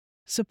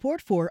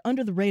Support for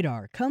Under the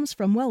Radar comes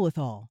from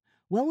Wellwithal.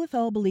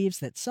 Wellwithal believes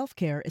that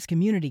self-care is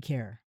community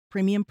care.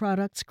 Premium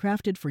products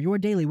crafted for your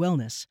daily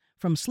wellness,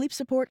 from sleep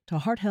support to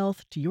heart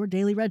health to your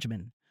daily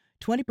regimen.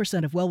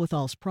 20% of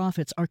Wellwithal's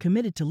profits are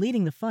committed to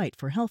leading the fight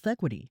for health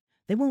equity.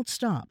 They won't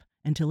stop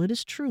until it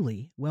is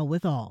truly well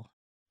with all.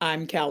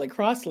 I'm Callie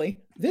Crossley.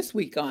 This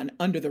week on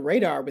Under the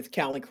Radar with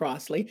Callie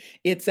Crossley,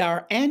 it's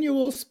our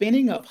annual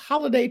spinning of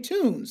holiday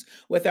tunes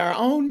with our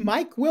own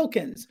Mike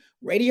Wilkins,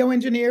 radio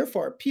engineer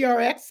for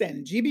PRX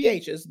and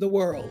GBH's The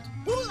World.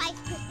 Who likes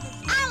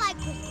Christmas? I like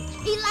Christmas.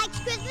 He likes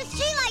Christmas.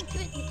 She likes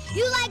Christmas.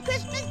 You like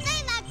Christmas.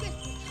 They like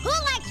Christmas. Who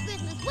likes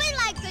Christmas? We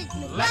like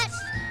Christmas. Let's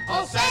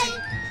all say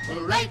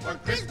hooray for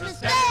Christmas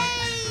Day.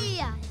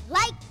 I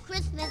like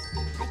Christmas.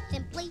 I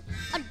simply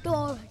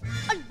adore it.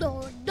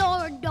 Adore,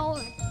 adore, adore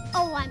it.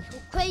 Oh, I'm so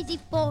crazy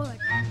for it.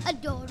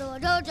 Adore, adore,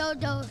 adore,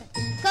 adore it.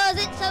 'Cause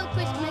it's so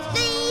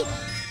Christmassy.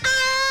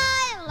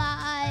 I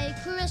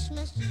like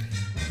Christmas.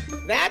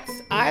 That's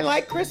I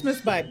Like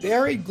Christmas by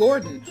Barry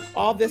Gordon.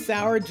 All this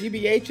hour,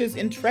 GBH's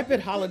intrepid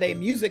holiday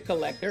music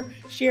collector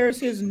shares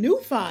his new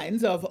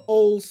finds of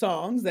old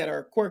songs that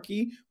are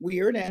quirky,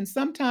 weird, and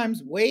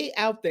sometimes way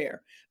out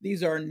there.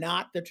 These are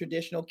not the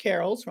traditional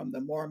carols from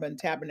the Mormon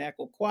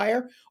Tabernacle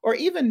Choir, or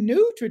even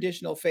new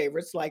traditional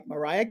favorites like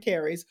Mariah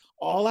Carey's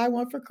All I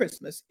Want for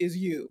Christmas Is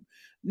You.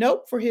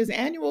 Nope, for his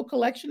annual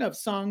collection of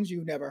songs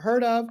you've never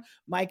heard of,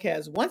 Mike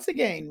has once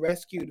again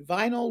rescued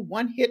vinyl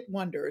one-hit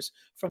wonders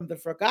from the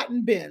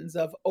forgotten bins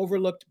of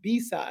overlooked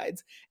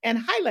B-sides and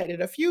highlighted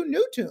a few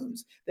new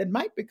tunes that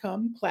might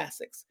become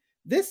classics.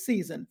 This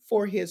season,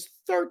 for his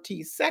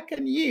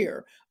 32nd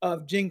year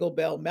of Jingle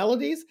Bell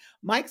Melodies,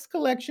 Mike's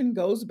collection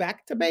goes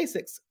back to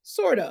basics,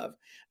 sort of.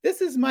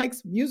 This is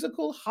Mike's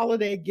musical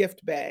holiday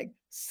gift bag,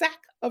 Sack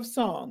of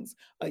Songs,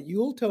 a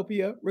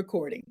Yuletopia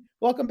recording.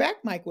 Welcome back,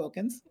 Mike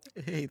Wilkins.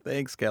 Hey,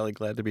 thanks, Callie.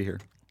 Glad to be here.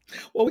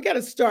 Well, we got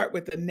to start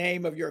with the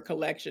name of your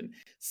collection.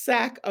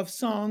 Sack of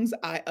Songs,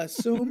 I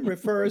assume,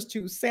 refers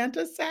to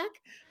Santa's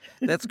sack?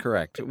 That's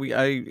correct.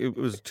 It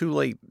was too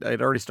late. I'd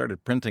already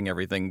started printing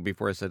everything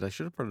before I said I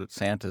should have put it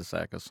Santa's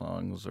sack of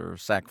songs or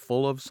sack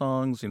full of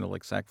songs,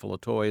 like sack full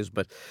of toys.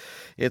 But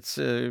it's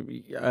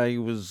I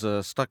was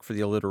stuck for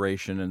the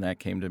alliteration, and that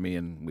came to me,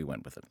 and we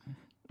went with it.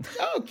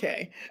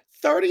 Okay.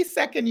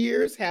 32nd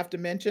years, have to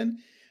mention.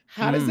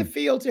 How does it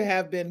feel to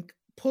have been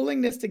pulling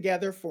this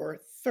together for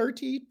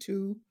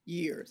 32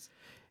 years?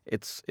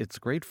 It's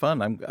great fun.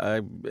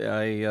 I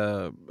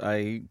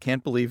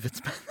can't believe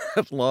it's been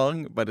that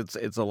long, but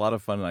it's a lot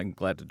of fun, and I'm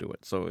glad to do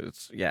it. So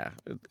it's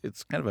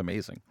kind of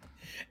amazing.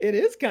 It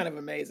is kind of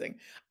amazing.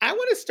 I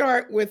want to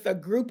start with a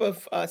group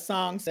of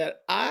songs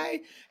that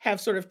I have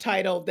sort of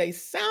titled, they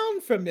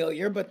sound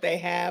familiar, but they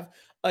have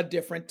a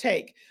different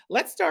take.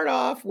 Let's start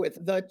off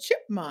with the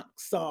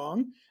Chipmunks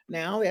song.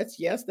 Now,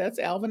 that's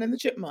Alvin and the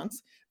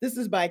Chipmunks. This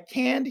is by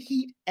Canned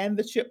Heat and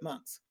the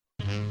Chipmunks.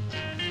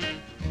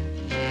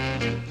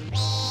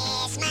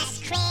 Christmas,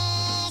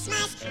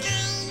 Christmas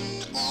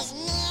time is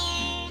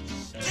near.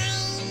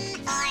 Time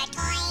for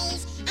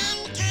toys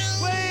and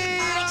time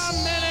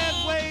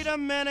Wait a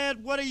minute.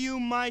 What are you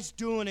mice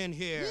doing in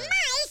here?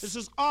 Mice? This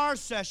is our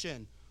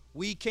session.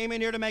 We came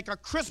in here to make a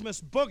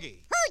Christmas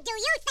boogie. Who do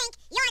you think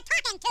you're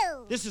talking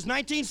to? This is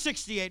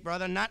 1968,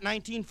 brother, not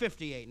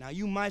 1958. Now,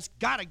 you mice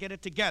gotta get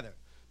it together.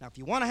 Now, if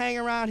you want to hang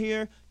around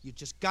here, you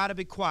just gotta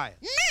be quiet.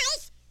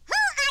 Mice? Who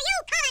are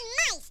you calling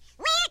mice?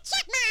 We're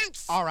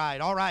chipmunks. All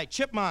right,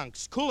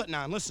 chipmunks. Cool it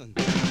now, and listen.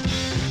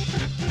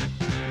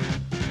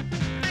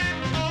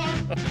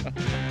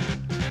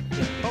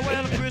 Oh,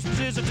 well, Christmas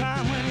is a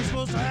time when you're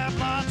supposed to have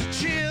lots of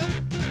chill.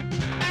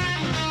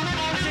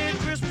 I said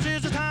Christmas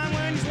is a time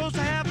when you're supposed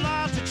to have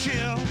lots of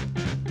chill.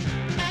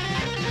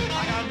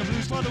 I got the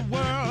blues for the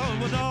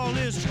world with all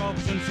its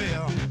troubles and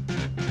fear.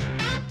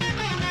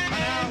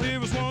 Now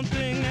here is one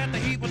thing that the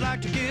heat would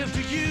like to give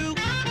to you.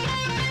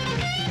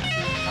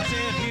 I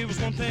said here is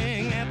one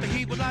thing that the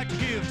heat would like to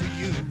give to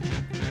you.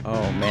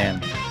 Oh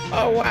man!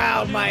 Oh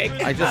wow, Mike!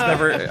 I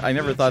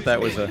never thought that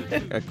was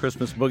a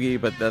Christmas boogie,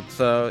 but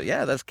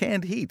that's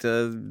Canned Heat.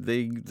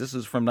 This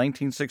is from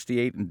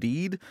 1968,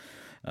 indeed.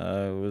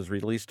 It was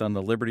released on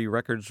the Liberty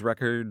Records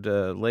record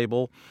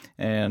label,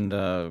 and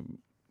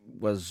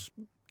was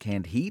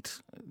Canned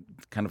Heat,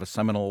 kind of a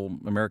seminal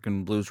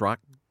American blues rock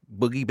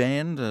boogie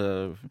band.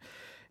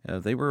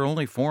 They were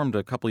only formed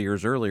a couple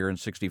years earlier in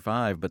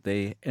 '65, but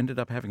they ended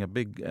up having a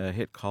big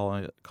hit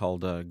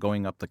called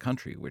 "Going Up the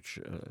Country," which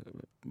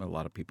a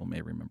lot of people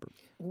may remember.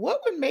 What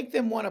would make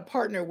them want to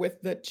partner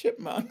with the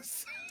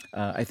Chipmunks?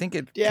 I think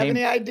it. Do you have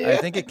any idea? I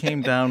think it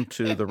came down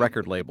to the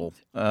record label.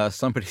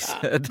 Somebody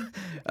said,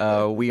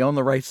 "We own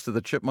the rights to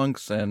the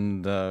Chipmunks,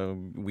 and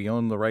we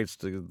own the rights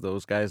to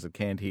those guys at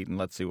Canned Heat, and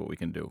let's see what we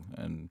can do."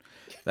 And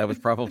that was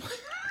probably.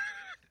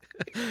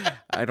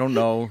 I don't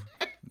know.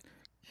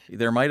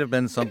 There might have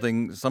been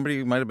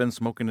somebody might have been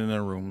smoking in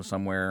a room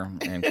somewhere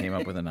and came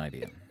up with an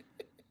idea.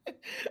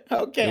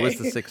 Okay. It was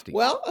the 60s.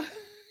 Well,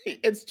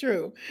 It's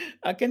true.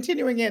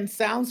 Continuing in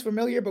sounds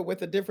familiar, but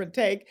with a different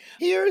take.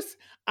 Here's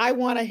I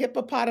Want a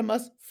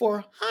Hippopotamus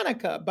for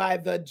Hanukkah by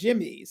the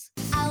Jimmies.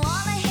 I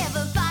want a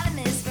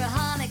hippopotamus for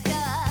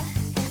Hanukkah.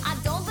 I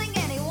don't think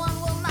anyone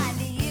will mind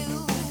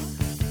you.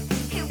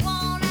 He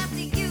won't have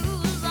to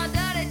use our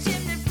dirty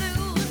chimney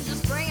flues.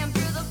 Just bring him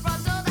through the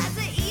front door, that's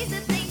the easy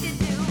thing to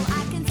do.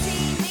 I can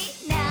see me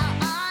now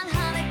on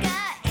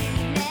Hanukkah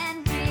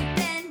evening,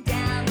 creeping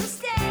down the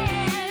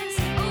stairs.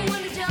 Oh,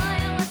 what a joy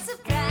and what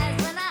surprise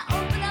when I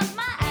open up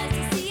my eyes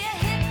to see a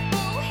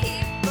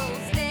hippo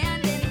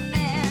standing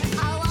there.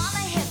 I want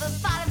a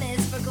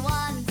hippopotamus for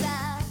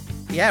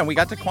Kwanzaa. Yeah, and we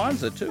got to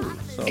Kwanzaa too.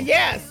 So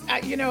Yes,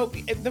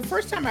 the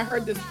first time I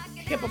heard this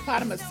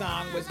hippopotamus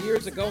song was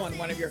years ago in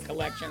one of your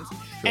collections,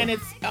 and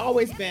it's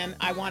always been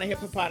I Want a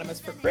Hippopotamus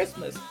for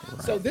Christmas.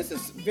 So this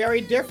is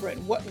very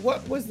different.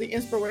 What was the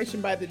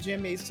inspiration by the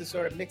Jimmies to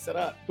sort of mix it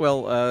up?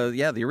 Well,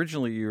 yeah, the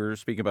originally you were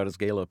speaking about is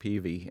Gayla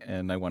Peavy,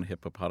 and I Want a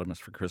Hippopotamus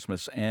for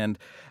Christmas. And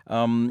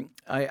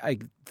I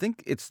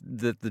think it's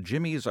that the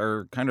Jimmies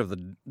are kind of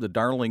the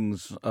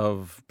darlings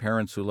of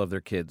parents who love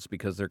their kids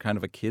because they're kind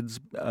of a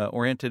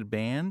kids-oriented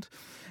band.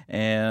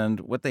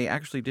 And what they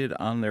actually did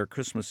on their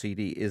Christmas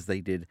CD is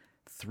they did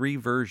 3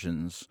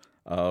 versions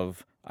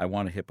of I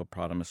Want a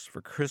Hippopotamus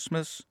for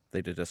Christmas.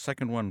 They did a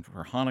second one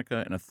for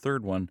Hanukkah and a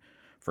third one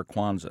for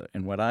Kwanzaa.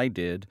 And what I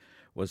did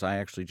was I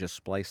actually just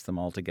spliced them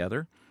all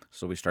together.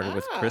 So we started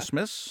with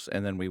Christmas,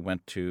 and then we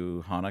went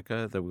to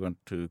Hanukkah, then we went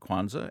to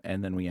Kwanzaa,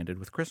 and then we ended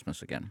with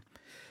Christmas again.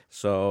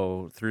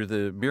 So through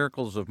the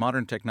miracles of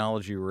modern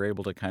technology, we were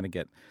able to kind of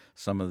get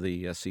some of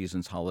the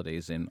season's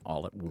holidays in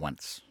all at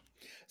once.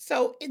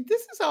 So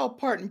this is all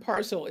part and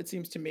parcel, it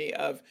seems to me,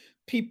 of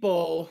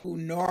people who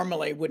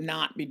normally would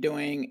not be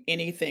doing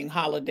anything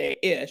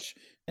holiday-ish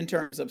in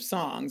terms of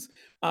songs,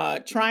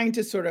 trying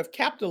to sort of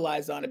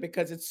capitalize on it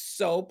because it's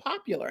so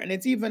popular, and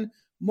it's even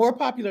more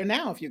popular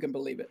now, if you can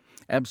believe it.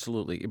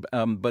 Absolutely.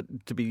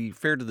 But to be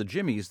fair to the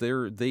Jimmies,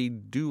 they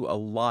do a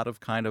lot of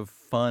kind of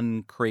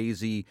fun,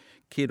 crazy,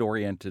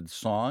 kid-oriented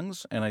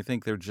songs, and I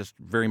think they're just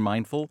very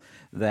mindful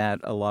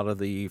that a lot of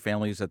the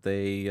families that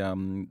they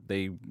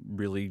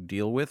really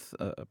deal with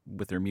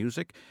their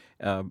music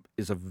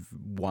is a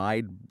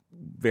wide,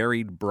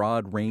 varied,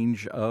 broad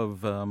range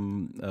of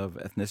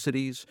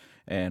ethnicities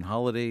and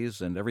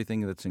holidays and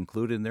everything that's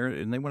included in there,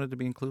 and they wanted to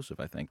be inclusive,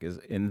 I think, is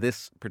in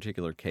this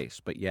particular case.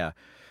 But yeah.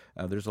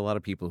 There's a lot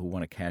of people who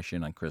want to cash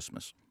in on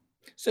Christmas.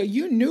 So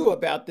you knew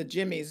about the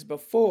Jimmies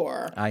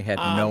before. I had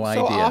no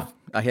so idea.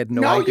 I had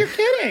no No, idea. you're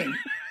kidding.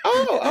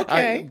 Oh,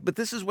 okay. But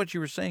this is what you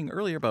were saying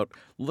earlier about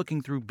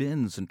looking through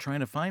bins and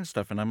trying to find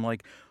stuff, and I'm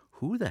like,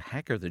 who the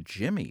heck are the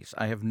Jimmies?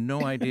 I have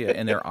no idea.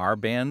 And there are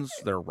bands,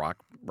 there are rock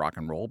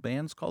and roll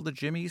bands called the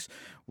Jimmies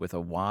with a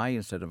Y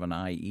instead of an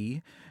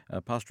IE,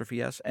 apostrophe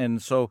S.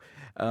 And so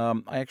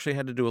I actually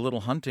had to do a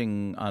little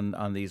hunting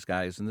on these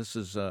guys. And this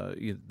is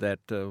that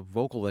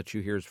vocal that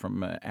you hear is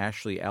from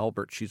Ashley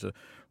Albert. She's a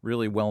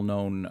really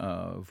well-known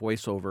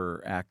voiceover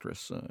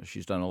actress.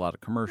 She's done a lot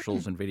of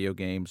commercials and video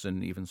games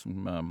and even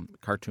some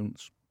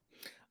cartoons.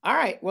 All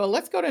right. Well,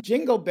 let's go to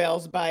Jingle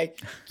Bells by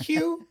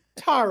Q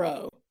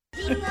Taro.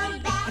 Jingle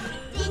bell,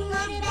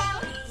 jingle bell,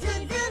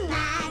 鈴が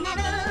鳴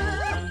る。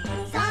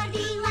そ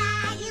りは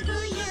ゆく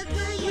ゆく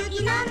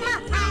雪の野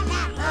原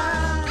を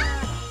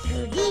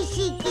降り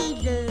しき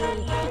る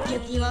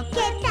雪を蹴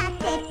立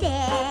てて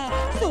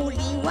そり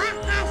は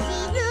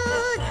走る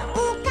丘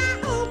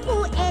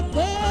を越えて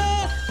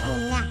穂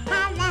が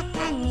原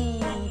かに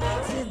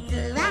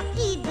鈴は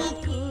響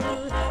く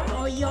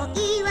今宵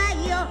は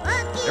陽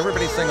気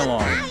Everybody sing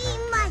along.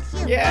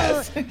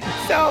 Yes.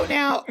 So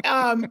now,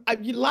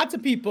 lots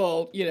of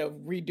people,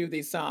 redo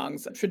these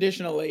songs,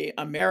 traditionally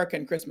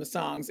American Christmas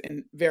songs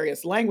in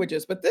various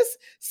languages, but this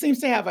seems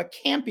to have a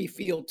campy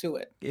feel to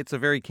it. It's a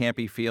very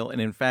campy feel,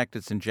 and in fact,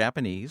 it's in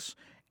Japanese,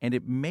 and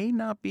it may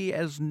not be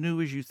as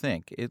new as you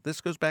think. This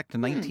goes back to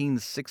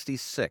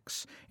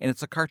 1966, and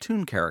it's a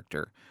cartoon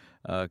character.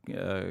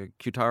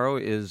 Kyutaro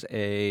is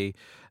a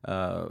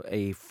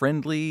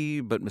friendly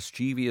but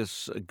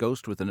mischievous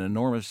ghost with an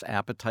enormous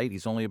appetite.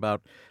 He's only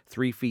about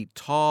 3 feet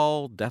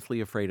tall,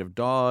 deathly afraid of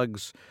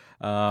dogs.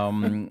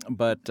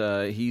 But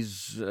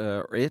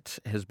it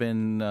has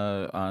been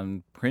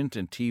on print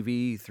and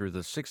TV through the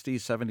 60s,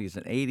 70s,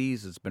 and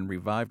 80s. It's been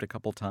revived a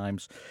couple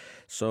times.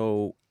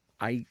 So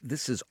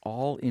this is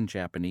all in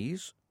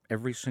Japanese,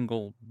 every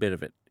single bit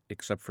of it,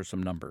 except for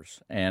some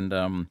numbers.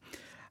 And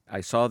I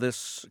saw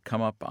this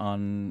come up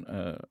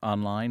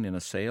online in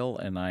a sale,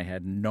 and I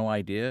had no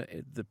idea.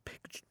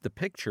 The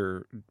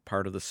picture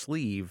part of the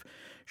sleeve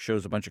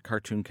shows a bunch of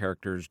cartoon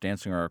characters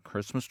dancing around a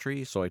Christmas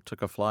tree. So I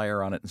took a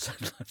flyer on it and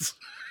said, "Let's."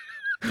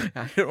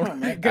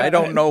 I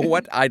don't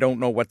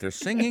know what they're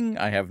singing.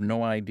 I have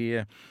no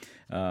idea.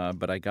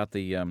 But I got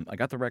the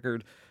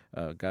record.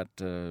 Got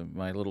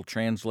my little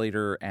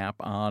translator app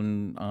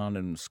on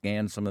and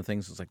scanned some of the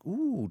things. It's like,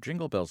 ooh,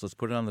 Jingle Bells. Let's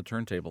put it on the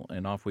turntable,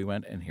 and off we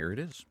went. And here it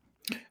is.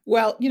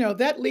 Well,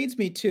 that leads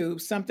me to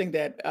something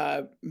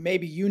that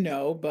maybe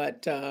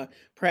but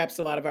perhaps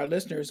a lot of our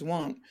listeners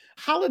won't.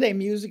 Holiday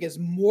music is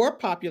more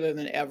popular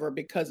than ever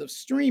because of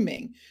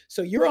streaming.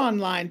 So you're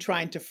online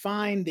trying to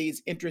find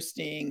these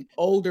interesting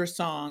older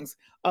songs.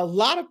 A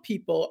lot of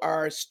people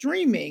are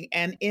streaming,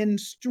 and in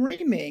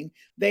streaming,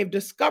 they've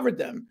discovered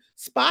them.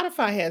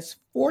 Spotify has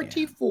Yeah.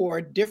 44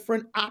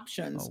 different Oh,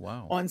 options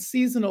wow. on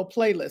seasonal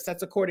playlists.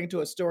 That's according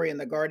to a story in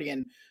the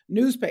Guardian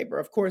newspaper.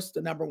 Of course,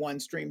 the number one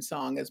stream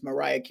song is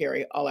Mariah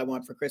Carey, All I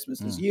Want for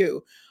Christmas Is Mm.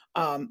 You.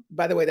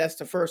 By the way, that's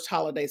the first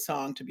holiday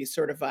song to be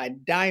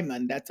certified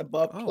diamond. That's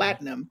above Oh, wow.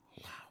 platinum.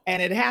 Wow.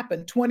 And it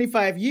happened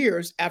 25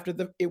 years after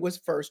it was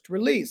first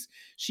released.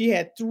 She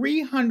had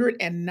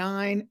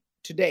 309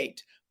 to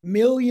date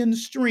million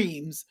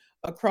streams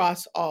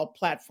across all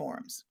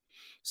platforms.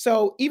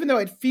 So even though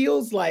it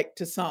feels like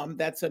to some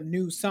that's a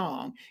new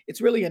song, it's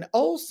really an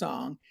old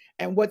song.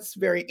 And what's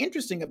very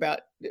interesting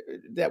about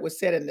that was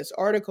said in this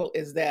article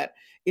is that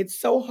it's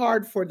so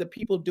hard for the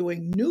people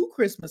doing new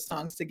Christmas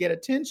songs to get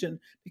attention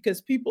because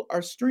people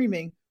are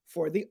streaming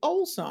for the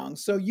old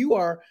songs. So you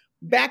are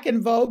back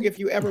in vogue if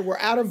you ever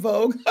were out of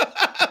vogue,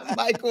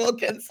 Mike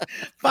Wilkins,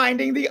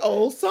 finding the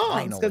old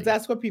songs because Finally.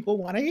 that's what people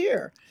want to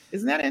hear.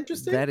 Isn't that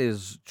interesting? That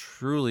is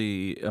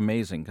truly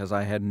amazing because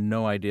I had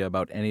no idea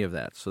about any of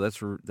that. So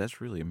that's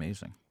really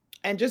amazing.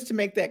 And just to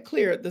make that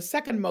clear, the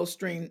second most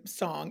streamed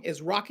song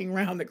is Rocking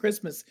Around the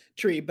Christmas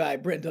Tree by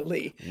Brenda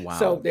Lee.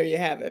 So Wow. there you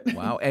have it.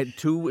 Wow. And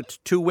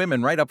two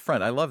women right up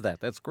front. I love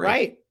that. That's great.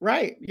 Right,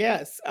 right.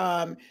 Yes.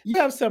 You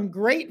have some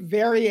great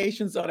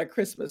variations on a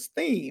Christmas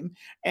theme.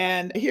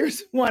 And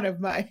here's one of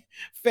my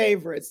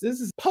favorites.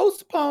 This is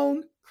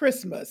Postpone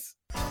Christmas.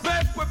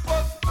 Make we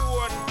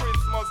postpone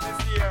Christmas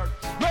this year.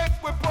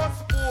 Make we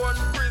postpone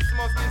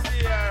Christmas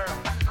this year.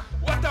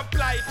 What a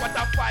plight, what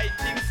a fight,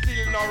 things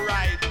still no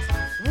right.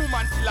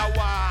 Woman still a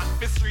walk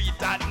the street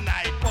at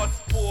night.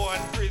 Postpone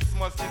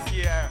Christmas this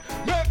year.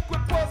 Make we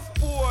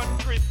postpone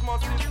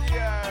Christmas this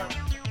year.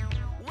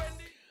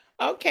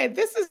 Okay,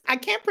 I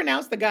can't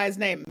pronounce the guy's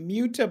name.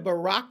 Muta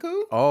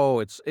Baraku. Oh,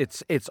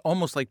 it's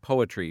almost like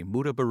poetry.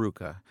 Muda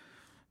Baruka.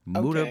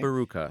 Muda Okay.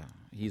 Baruka.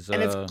 He's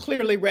And it's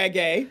clearly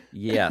reggae.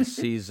 yes,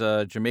 he's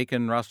a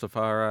Jamaican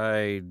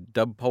Rastafari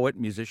dub poet,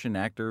 musician,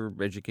 actor,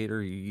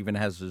 educator. He even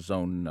has his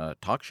own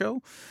talk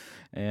show,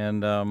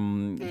 and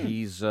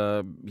he's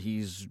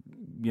he's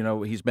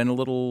been a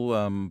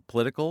little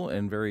political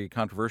and very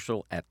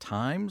controversial at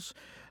times.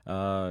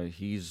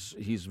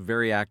 He's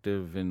very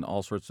active in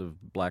all sorts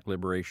of black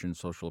liberation,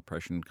 social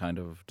oppression, kind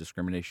of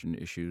discrimination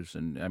issues,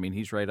 and I mean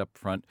he's right up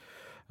front.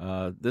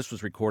 This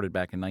was recorded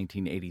back in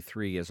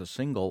 1983 as a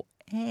single,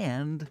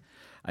 and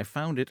I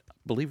found it,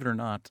 believe it or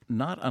not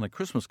on a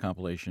Christmas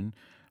compilation,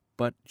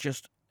 but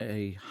just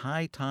a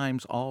High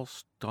Times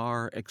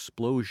All-Star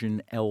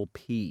Explosion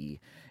LP.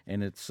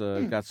 And it's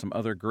got some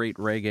other great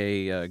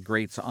reggae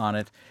greats on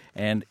it.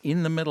 And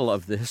in the middle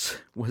of this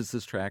was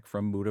this track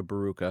from Muda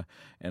Baruka,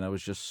 and I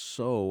was just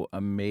so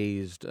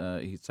amazed.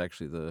 It's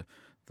actually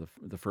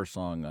the first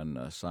song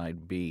on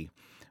side B.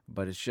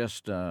 But it's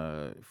just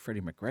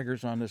Freddie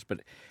McGregor's on this, but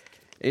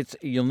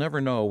you'll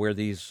never know where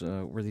these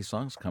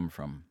songs come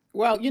from.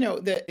 Well,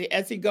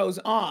 as he goes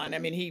on, I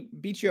mean, he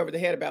beats you over the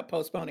head about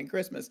postponing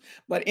Christmas,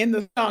 but in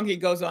the song, he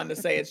goes on to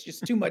say it's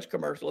just too much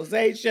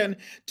commercialization,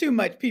 too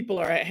much people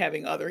are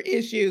having other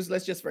issues.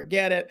 Let's just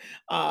forget it.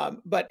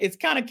 But it's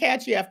kind of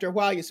catchy after a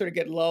while. You sort of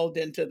get lulled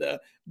into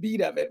the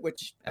beat of it,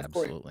 which, of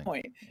course, is the Absolutely,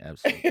 point.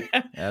 absolutely,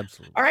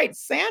 absolutely. All right,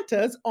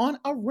 Santa's on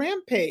a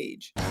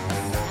rampage.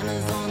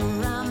 Santa's on a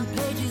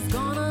rampage, he's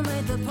gonna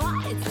make the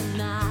party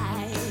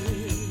tonight.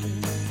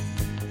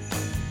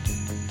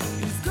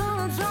 He's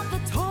gonna drop the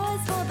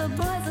toys for the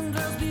boys and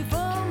girls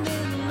before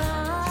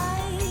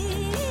midnight.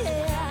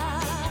 Yeah.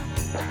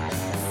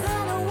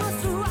 Santa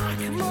wants to rock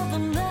more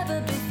than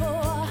ever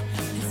before.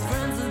 His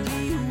friends will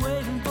be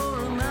waiting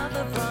for him at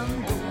the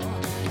front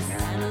door.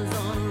 Santa's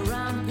on a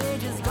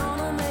rampage, he's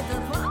gonna make the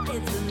party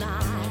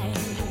tonight.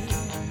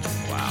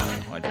 Wow,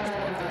 I just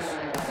love this.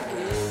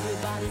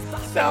 Everybody's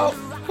back. So,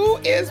 who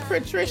is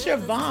Patricia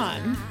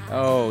Vaughn?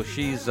 Oh,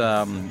 she's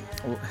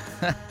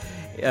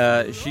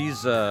she's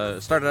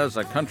started out as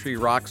a country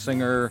rock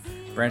singer,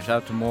 branched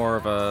out to more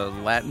of a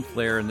Latin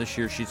flair, and this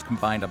year she's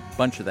combined a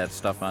bunch of that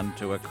stuff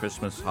onto a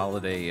Christmas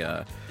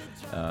holiday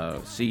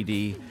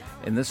CD.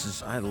 And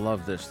I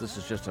love this. This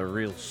is just a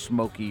real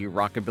smoky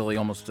rockabilly,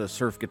 almost a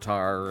surf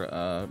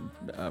guitar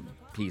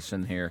piece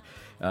in here.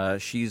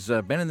 She's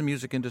been in the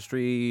music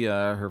industry.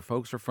 Her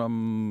folks are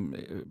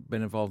been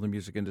involved in the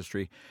music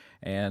industry,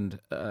 and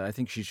I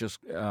think she's just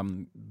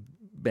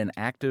been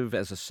active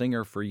as a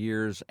singer for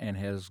years and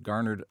has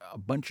garnered a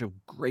bunch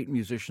of great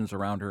musicians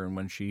around her. And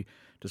when she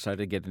decided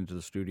to get into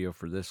the studio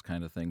for this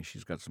kind of thing,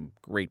 she's got some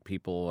great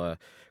people.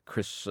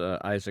 Chris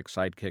Isaac,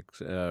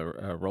 sidekicks,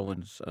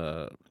 Roland's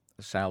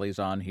Sally's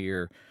on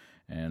here,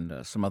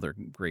 and some other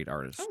great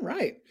artists. All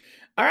right.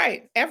 All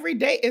right. Every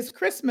day is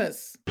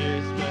Christmas.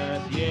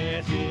 Christmas,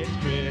 yes, it's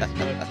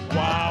Christmas.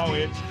 Wow,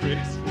 it's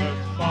Christmas,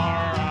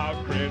 far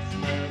out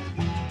Christmas.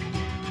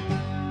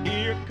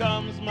 Here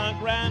comes my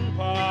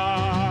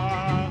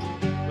grandpa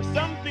for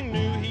something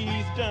new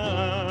he's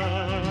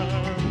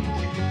done.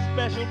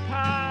 Special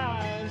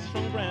pies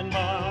from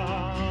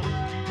Grandma.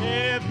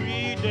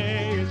 Every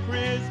day is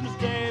Christmas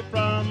Day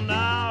from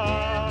now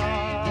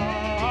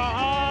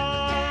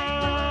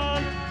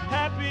on.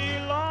 Happy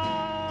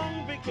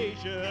long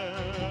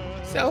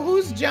vacation. So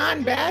who's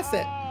John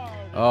Bassett?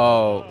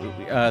 Oh,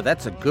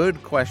 that's a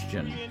good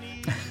question.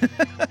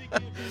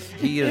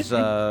 He is,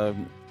 a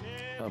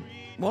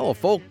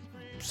folk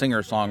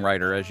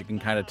singer-songwriter, as you can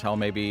kind of tell.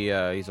 Maybe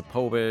he's a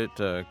poet,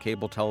 a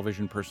cable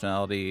television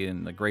personality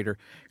in the greater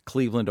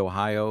Cleveland,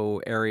 Ohio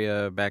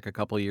area back a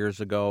couple of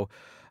years ago.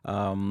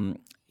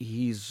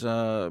 He's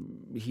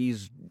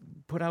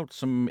put out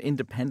some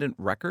independent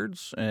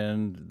records,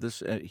 and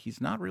this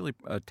he's not really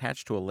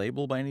attached to a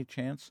label by any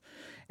chance.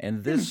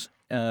 And this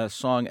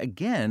song,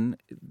 again,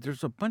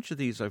 there's a bunch of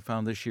these I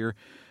found this year,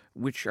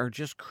 which are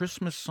just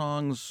Christmas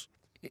songs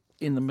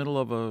in the middle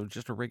of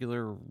just a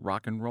regular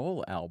rock and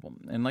roll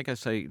album. And like I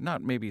say,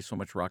 not maybe so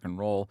much rock and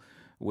roll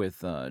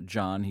with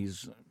John.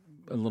 He's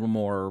a little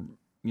more,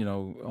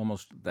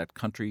 almost that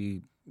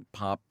country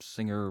pop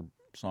singer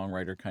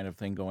songwriter kind of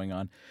thing going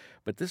on.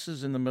 But this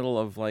is in the middle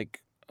of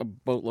like a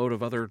boatload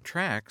of other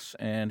tracks,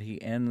 and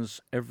he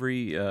ends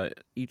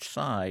each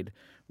side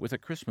with a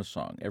Christmas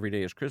song. Every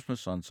day is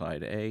Christmas on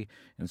side A,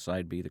 and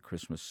side B, the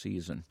Christmas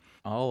season.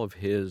 All of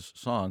his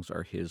songs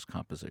are his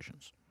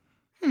compositions.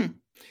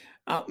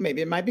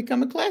 Maybe it might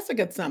become a classic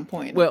at some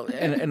point. Well,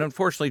 and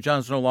unfortunately,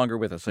 John's no longer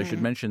with us. I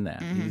should mention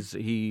that.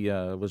 He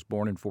was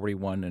born in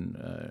 1941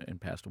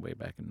 and passed away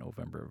back in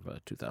November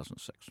of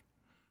 2006.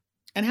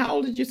 And how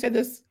old did you say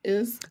this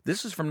is?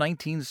 This is from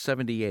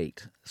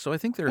 1978. So I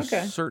think there's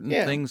certain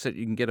Yeah. things that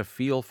you can get a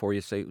feel for.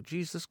 You say,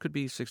 geez, this could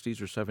be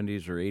 60s or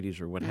 70s or 80s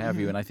or what have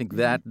you. And I think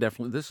that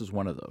definitely, this is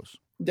one of those.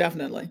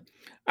 Definitely.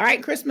 All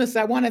right, Christmas,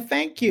 I want to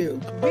thank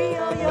you. We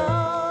are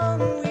young,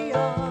 we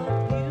are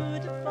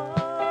beautiful,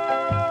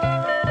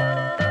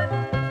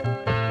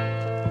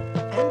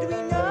 and we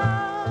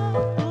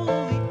know who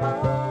we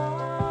are.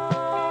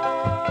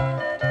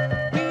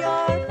 We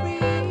are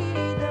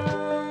freedom,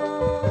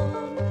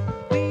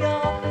 we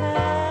are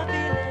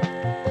happiness.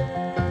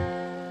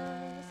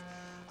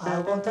 I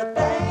want to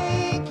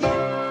thank you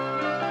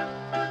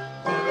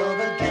for all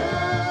the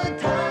good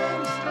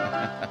times.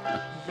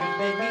 You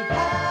make me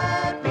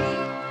happy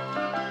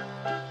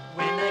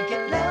when I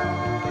get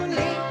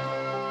lonely.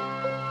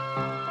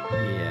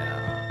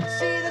 Yeah.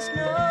 See the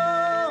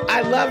snow.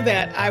 I love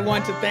that. I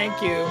want to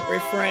thank you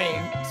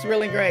refrain. It's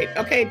really great.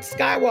 Okay,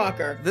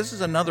 Skywalker. This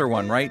is another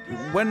one, right?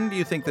 When do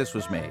you think this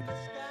was made?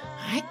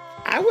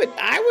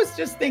 I was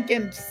just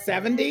thinking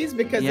 70s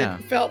because Yeah.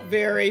 it felt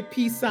very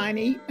peace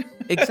signy.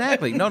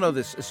 Exactly. No,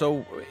 this is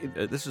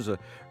a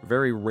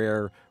very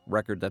rare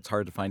record that's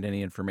hard to find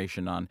any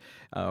information on.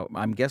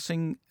 I'm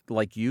guessing,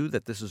 like you,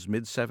 that this is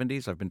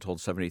mid-70s. I've been told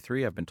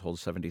 73. I've been told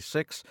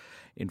 76.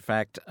 In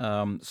fact,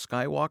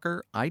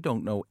 Skywalker, I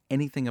don't know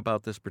anything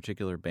about this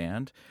particular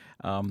band.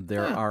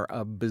 There are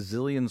a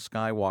bazillion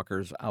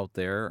Skywalkers out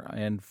there,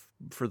 and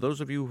for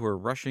those of you who are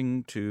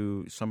rushing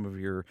to some of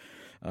your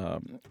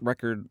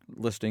record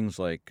listings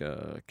like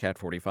Cat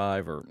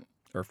 45 or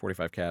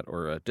 45 Cat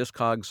or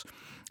Discogs,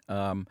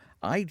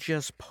 I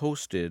just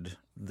posted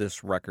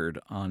this record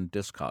on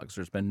Discogs.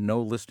 There's been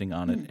no listing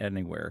on it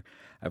anywhere.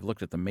 I've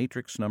looked at the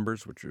matrix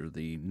numbers, which are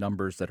the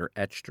numbers that are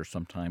etched or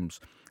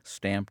sometimes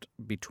stamped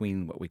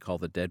between what we call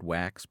the dead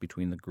wax,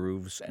 between the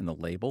grooves and the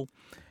label.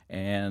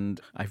 And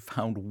I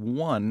found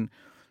one.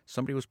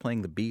 Somebody was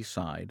playing the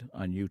B-side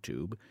on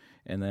YouTube.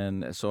 And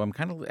then, so I'm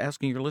kind of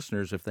asking your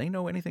listeners if they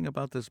know anything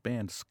about this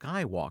band,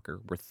 Skywalker.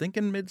 We're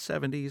thinking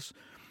mid-70s.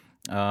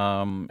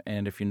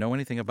 And if you know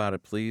anything about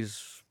it,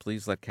 please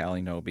let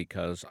Callie know,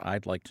 because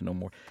I'd like to know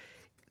more.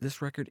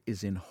 This record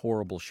is in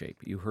horrible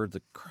shape. You heard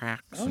the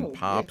cracks and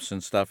pops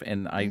and stuff,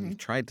 and I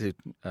tried to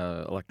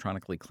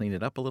electronically clean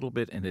it up a little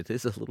bit, and it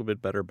is a little bit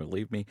better,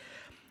 believe me.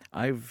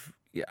 I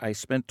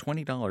spent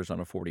 $20 on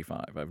a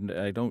 45.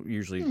 I don't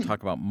usually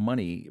talk about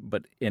money,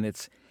 but in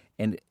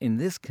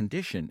this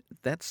condition,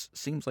 that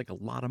seems like a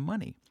lot of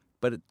money.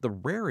 But the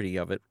rarity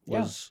of it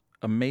was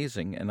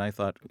amazing, and I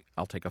thought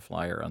I'll take a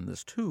flyer on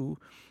this too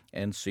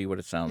and see what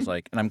it sounds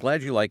like. And I'm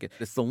glad you like it.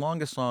 It's the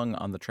longest song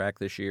on the track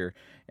this year,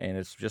 and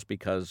it's just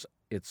because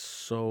it's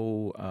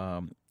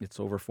so it's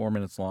over 4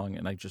 minutes long,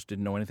 and I just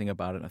didn't know anything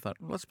about it. And I thought,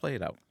 let's play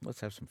it out.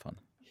 Let's have some fun.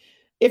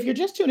 If you're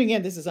just tuning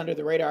in, this is Under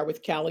the Radar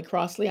with Callie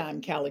Crossley.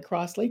 I'm Callie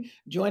Crossley.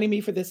 Joining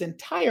me for this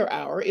entire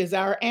hour is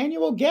our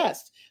annual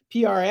guest,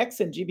 PRX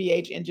and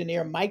GBH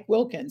engineer Mike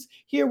Wilkins,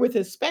 here with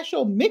his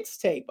special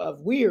mixtape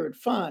of weird,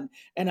 fun,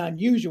 and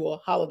unusual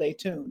holiday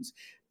tunes.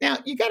 Now,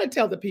 you got to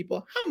tell the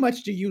people, how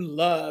much do you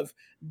love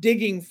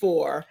digging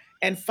for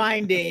and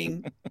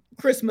finding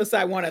Christmas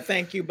I Want to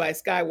Thank You by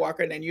Skywalker,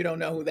 and then you don't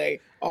know who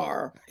they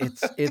are?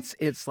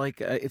 It's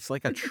like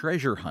a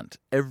treasure hunt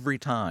every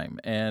time,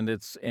 and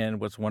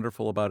what's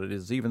wonderful about it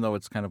is, even though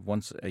it's kind of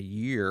once a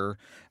year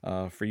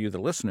for you, the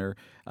listener,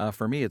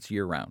 for me it's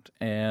year round,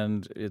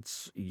 and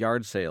it's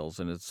yard sales,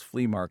 and it's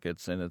flea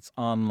markets, and it's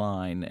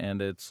online,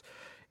 and it's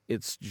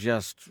it's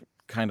just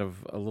kind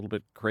of a little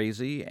bit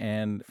crazy,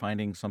 and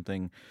finding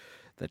something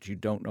that you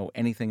don't know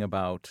anything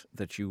about,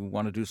 that you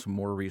want to do some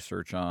more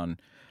research on,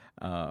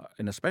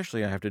 and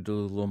especially I have to do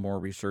a little more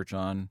research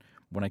on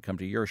when I come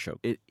to your show.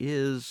 It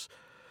is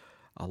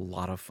a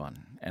lot of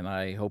fun, and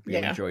I hope you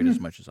enjoy it as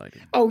much as I do.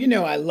 Oh,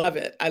 I love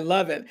it. I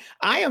love it.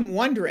 I am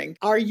wondering,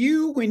 are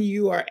you, when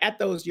you are at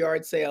those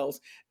yard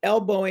sales,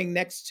 elbowing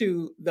next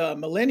to the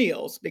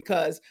millennials,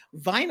 because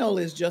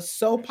vinyl is just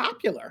so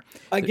popular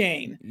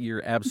again?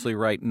 You're absolutely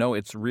right. No,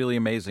 it's really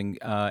amazing.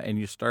 And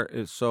you start,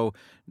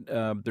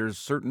 there's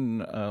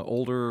certain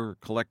older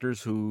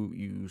collectors who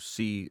you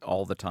see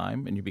all the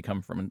time and you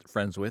become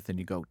friends with, and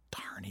you go,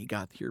 darn, he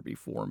got here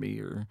before me,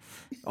 or,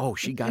 oh,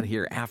 she got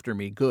here after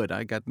me. Good.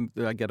 I get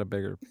a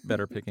better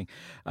picking.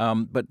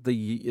 But the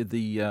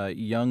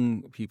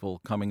young people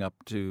coming up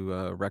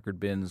to record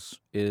bins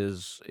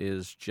is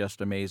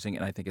just amazing,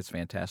 and I think it's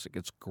fantastic.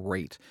 It's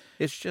great.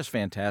 It's just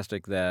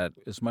fantastic that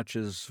as much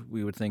as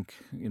we would think,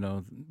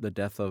 the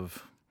death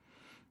of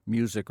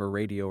music or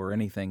radio or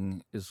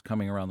anything is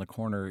coming around the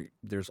corner,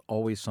 there's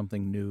always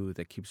something new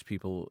that keeps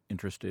people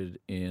interested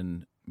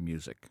in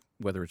music,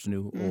 whether it's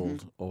new,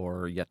 old,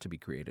 or yet to be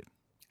created.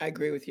 I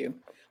agree with you.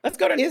 Let's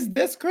go to Is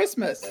This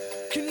Christmas?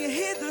 Can you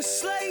hear the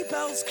sleigh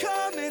bells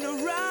coming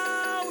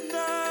around?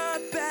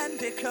 The bend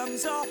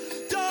becomes our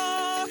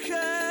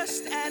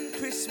darkest, and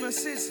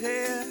Christmas is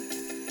here.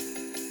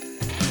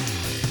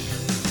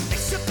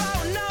 It's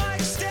about now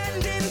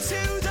extending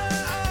to the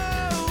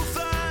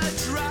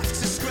overdraft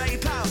to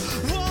scrape out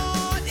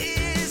what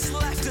is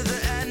left at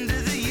the end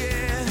of the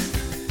year.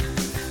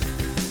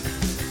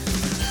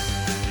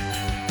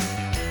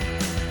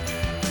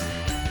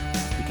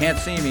 You can't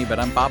see me, but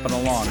I'm bopping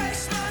along.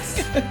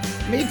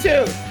 Me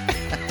too.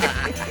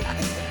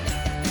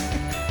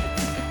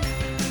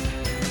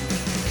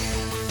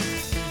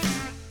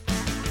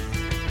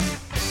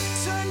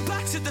 Turn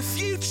back to the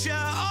future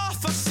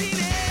off. I've seen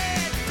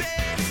it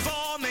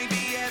before,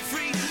 maybe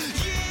every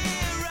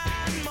year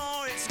and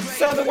more. It's great.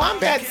 So the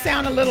Wombats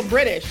sound a little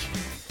British.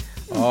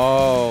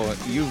 Oh,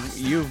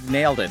 you've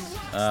nailed it.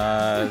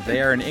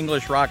 They are an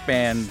English rock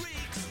band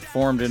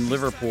formed in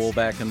Liverpool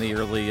back in the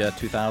early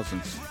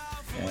 2000s.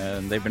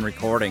 And they've been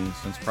recording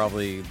since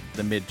probably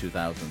the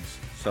mid-2000s.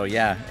 So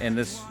yeah, and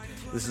this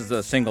is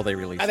the single they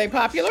released. Are they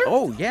popular?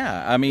 Oh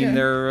yeah, I mean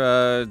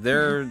they're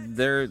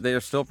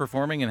still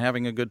performing and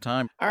having a good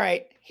time. All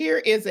right, here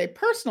is a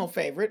personal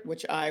favorite,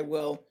 which I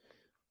will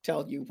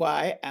tell you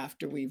why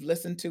after we've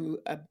listened to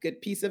a good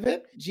piece of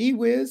it. Gee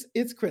whiz,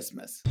 it's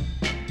Christmas.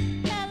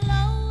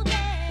 Hello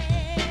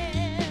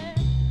there,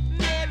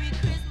 Merry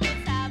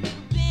Christmas, have you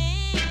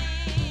been?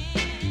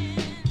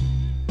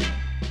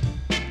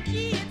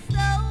 Gee, it's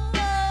so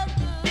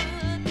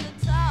good to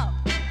talk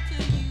to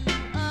you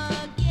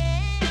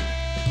again.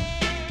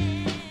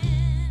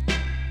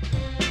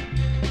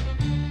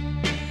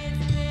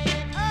 It's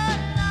been a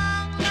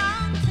long,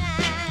 long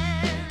time,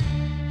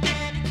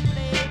 and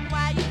explain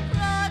why you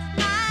crossed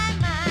my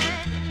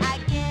mind. I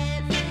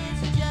guess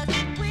it's just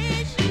to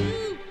wish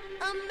you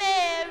a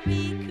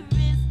Merry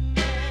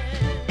Christmas.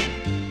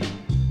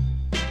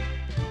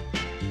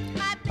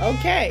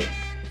 Okay,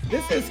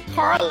 this is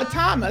Carla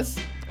Thomas,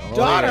 Oh,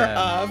 daughter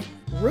yeah. of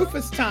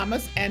Rufus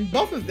Thomas, and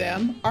both of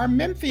them are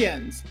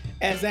Memphians,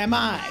 as am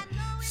I.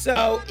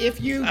 So if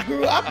you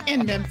grew up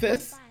in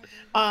Memphis,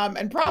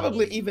 and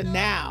probably even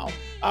now,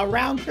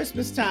 around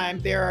Christmas time,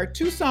 there are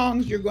two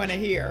songs you're going to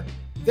hear.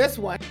 This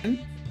one,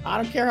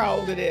 I don't care how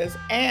old it is,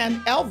 and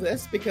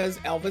Elvis, because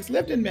Elvis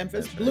lived in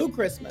Memphis, Blue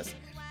Christmas.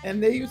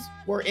 And these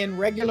were in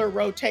regular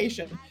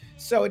rotation.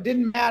 So it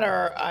didn't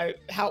matter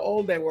how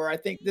old they were. I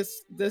think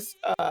this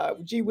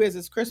Gee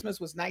Whiz's Christmas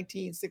was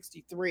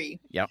 1963.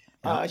 Yep.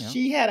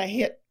 She had a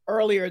hit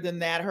earlier than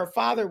that. Her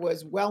father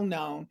was well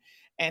known,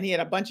 and he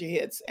had a bunch of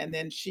hits. And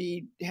then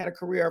she had a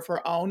career of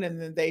her own,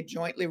 and then they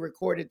jointly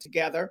recorded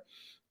together.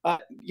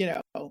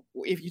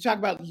 If you talk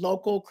about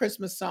local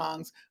Christmas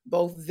songs,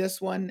 both this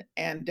one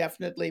and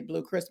definitely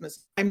Blue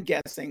Christmas, I'm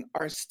guessing,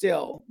 are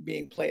still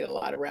being played a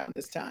lot around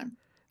this time.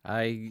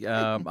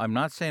 I'm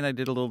not saying I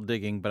did a little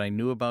digging, but I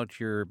knew about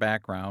your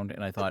background,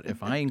 and I thought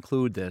if I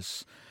include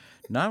this,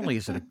 not only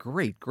is it a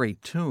great,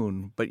 great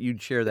tune, but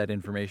you'd share that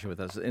information with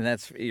us. And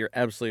you're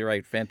absolutely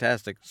right.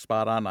 Fantastic.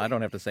 Spot on. I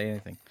don't have to say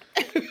anything.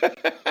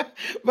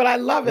 But I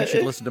love We it.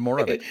 should listen to more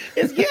of it.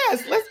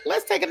 Yes,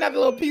 let's take another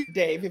little piece,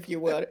 Dave, if you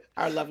would,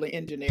 our lovely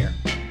engineer.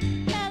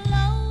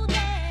 Hello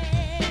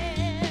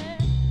there,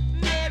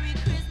 Merry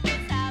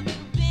Christmas, have you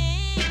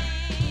been?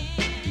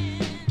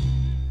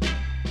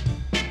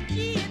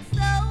 Gee, it's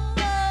so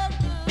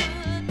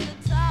good to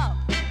talk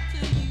to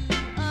you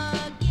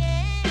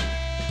again.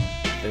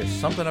 There's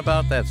something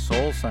about that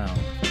soul sound.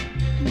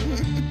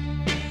 It's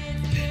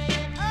been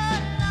a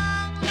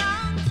long,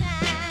 long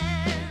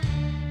time,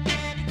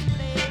 and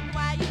explain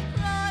why you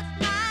crossed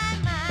my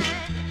mind.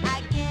 I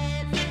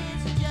guess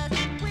it's just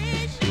to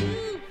wish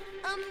you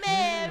a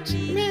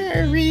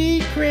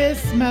Merry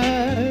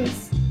Christmas.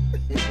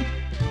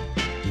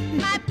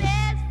 My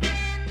best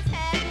friend's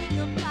having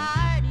a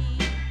party,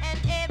 and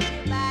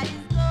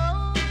everybody's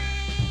going.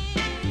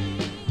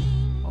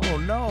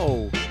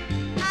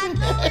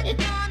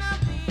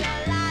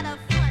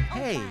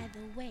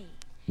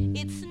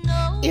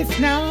 It's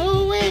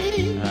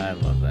snowing. I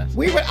love that.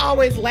 We would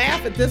always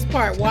laugh at this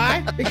part.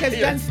 Why? Because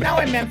it doesn't snow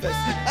in Memphis.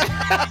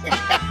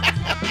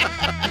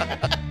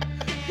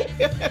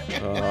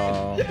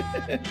 Oh.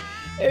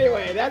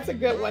 Anyway, that's a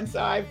good one. So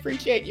I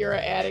appreciate your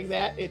adding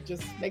that. It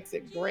just makes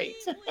it great.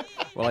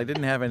 Well, I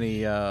didn't have any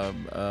the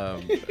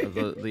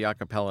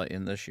acapella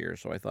in this year,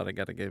 so I thought I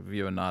got to give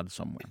you a nod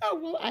somewhere. Oh,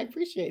 well, I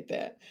appreciate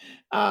that.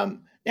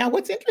 Now,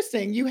 what's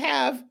interesting, you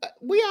have,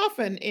 we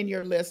often in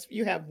your list,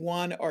 you have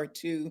one or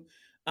two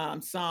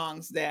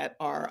songs that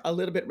are a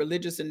little bit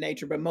religious in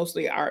nature, but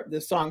mostly the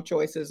song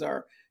choices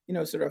are,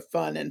 sort of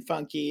fun and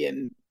funky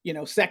and,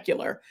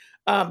 secular.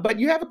 But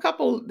you have a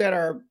couple that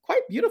are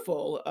quite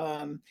beautiful.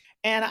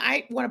 And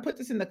I want to put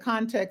this in the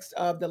context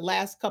of the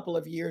last couple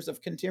of years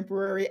of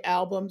contemporary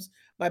albums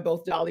by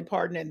both Dolly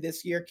Parton and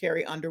this year,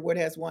 Carrie Underwood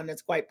has one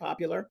that's quite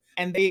popular.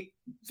 And they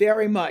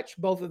very much,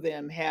 both of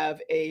them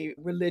have a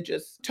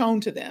religious tone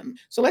to them.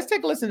 So let's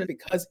take a listen to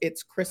Because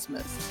It's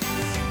Christmas.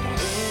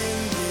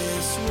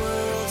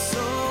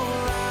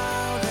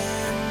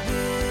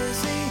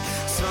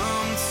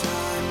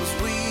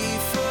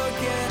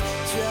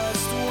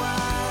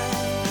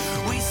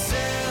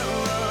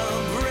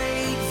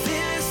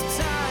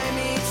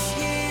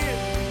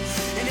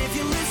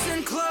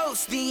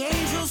 The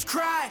angels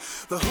cry,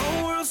 the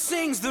whole world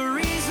sings the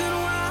reason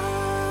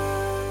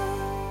why.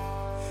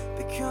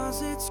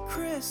 Because it's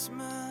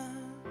Christmas,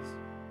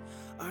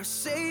 our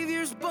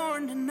Savior's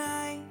born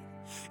tonight.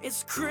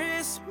 It's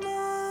Christmas.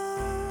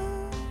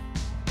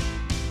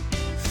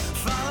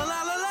 Fa la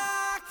la la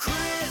la,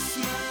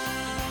 Christmas.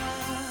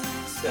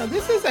 So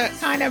this is a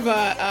kind of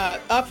a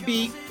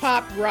upbeat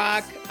pop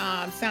rock,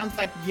 sounds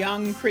like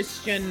young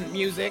Christian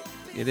music.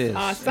 It is.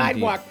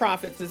 Sidewalk indeed.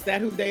 Prophets, is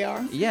that who they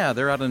are? Yeah,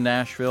 they're out of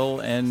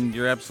Nashville, and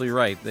you're absolutely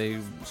right. They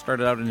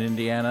started out in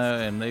Indiana,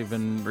 and they've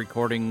been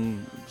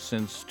recording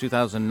since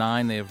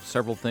 2009. They have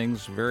several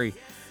things, very,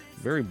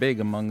 very big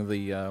among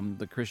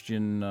the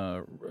Christian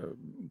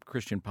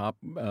pop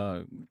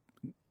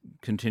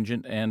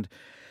contingent. And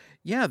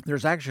yeah,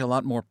 there's actually a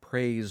lot more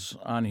praise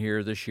on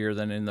here this year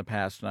than in the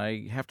past. And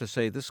I have to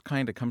say, this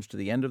kind of comes to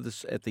the end of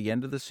this at the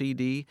end of the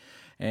CD,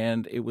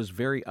 and it was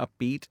very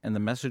upbeat, and the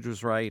message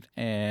was right,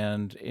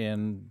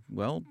 and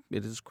well,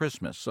 it is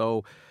Christmas,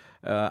 so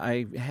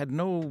I had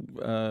no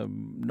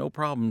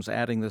problems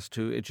adding this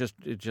to it.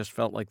 Just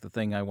felt like the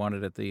thing I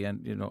wanted at the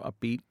end,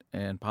 upbeat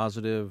and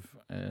positive,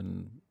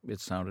 and it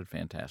sounded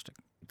fantastic.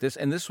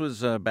 This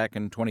was back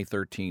in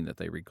 2013 that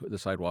the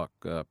Sidewalk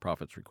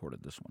Prophets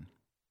recorded this one.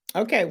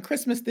 Okay,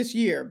 Christmas This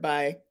Year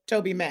by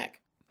Toby Mac.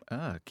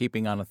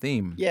 Keeping on a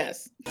theme.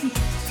 Yes.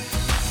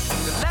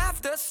 The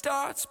laughter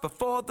starts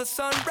before the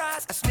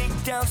sunrise. I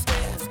sneak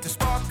downstairs to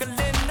sparkling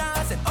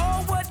eyes, and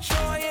oh, what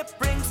joy it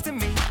brings to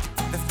me.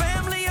 The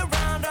family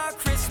around our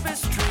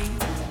Christmas tree,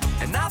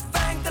 and I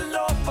thank the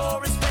Lord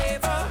for His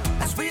favor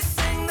as we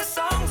sing the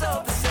songs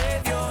of the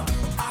Savior,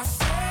 our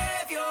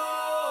Savior.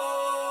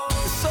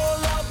 The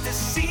soul of this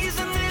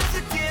season is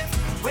a gift.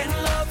 When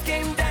love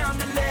came down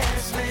to let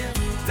us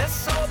live,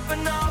 let's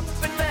open up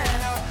and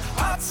let our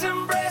hearts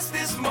embrace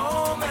this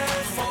moment.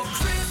 For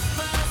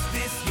Christmas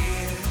this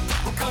year,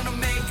 we're gonna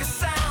make a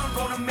sound,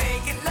 gonna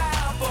make it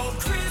loud. For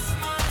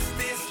Christmas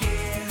this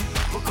year,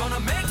 we're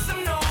gonna make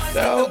some noise.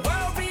 So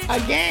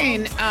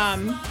again,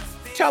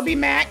 Toby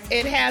Mac,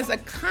 it has a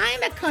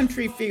kind of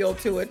country feel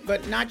to it,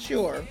 but not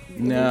sure.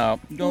 No.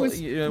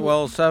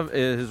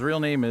 His real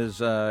name is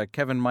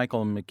Kevin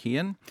Michael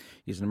McKeon.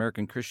 He's an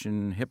American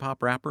Christian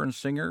hip-hop rapper and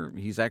singer.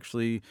 He's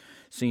actually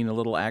seen a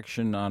little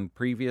action on a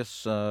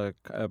previous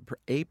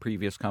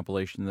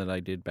compilation that I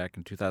did back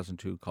in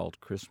 2002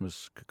 called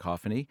Christmas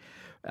Cacophony.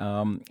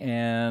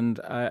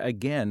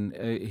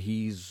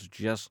 He's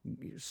just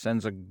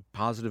sends a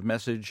positive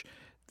message.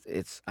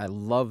 I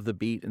love the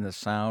beat and the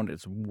sound.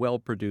 It's well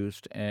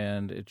produced,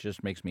 and it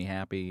just makes me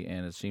happy,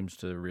 and it seems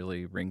to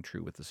really ring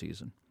true with the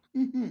season.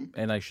 Mm-hmm.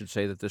 And I should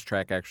say that this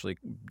track actually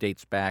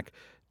dates back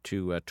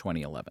to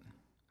 2011.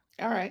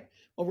 All right.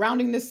 Well,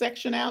 rounding this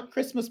section out,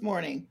 Christmas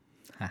Morning.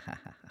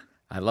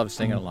 I love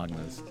singing along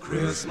this.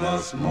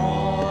 Christmas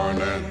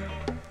morning,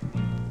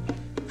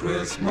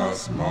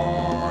 Christmas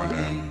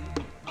morning,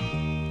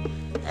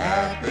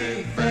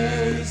 happy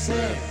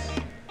faces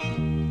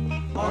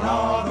on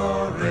all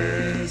the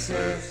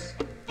races,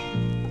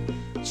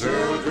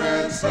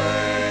 children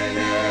singing,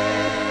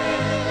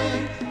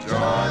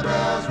 joy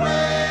bells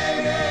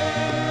ringing,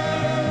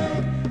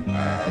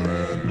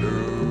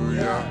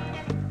 hallelujah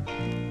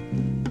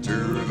to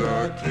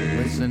the King.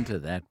 Listen to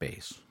that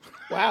bass.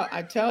 Wow,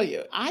 I tell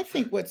you, I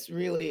think what's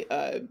really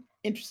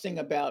interesting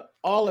about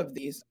all of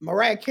these,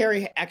 Mariah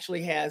Carey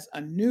actually has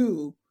a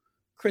new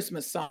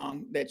Christmas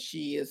song that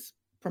she is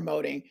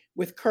promoting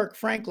with Kirk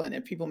Franklin,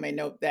 and people may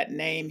know that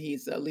name.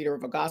 He's a leader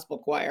of a gospel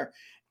choir,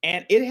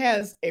 and it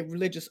has a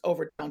religious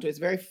overtone to it. It's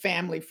very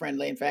family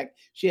friendly. In fact,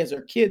 she has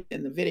her kids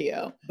in the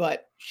video,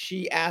 but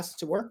she asked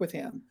to work with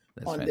him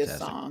on this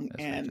song,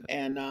 and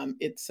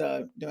it's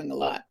doing a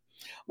lot.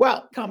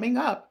 Well, coming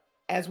up,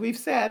 as we've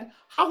said,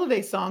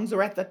 holiday songs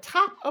are at the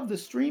top of the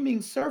streaming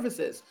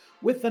services,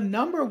 with the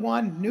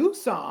 #1 new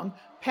song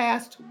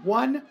passed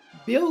 1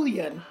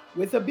 billion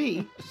with a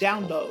B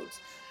downloads.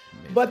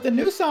 But the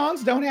new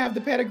songs don't have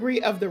the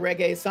pedigree of the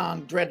reggae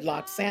song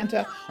Dreadlock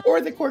Santa, or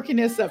the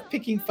quirkiness of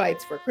Picking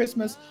Fights for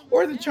Christmas,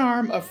 or the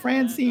charm of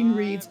Francine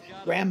Reed's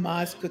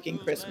Grandma's Cooking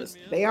Christmas.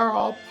 They are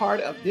all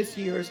part of this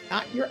year's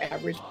Not Your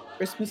Average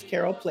Christmas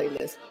Carol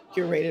playlist,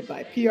 curated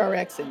by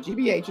PRX and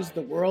GBH's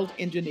The World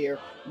Engineer,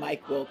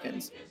 Mike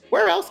Wilkins.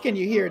 Where else can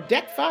you hear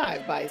Deck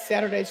 5 by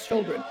Saturday's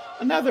Children,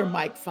 another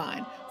Mike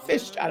Fine,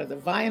 fished out of the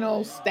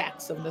vinyl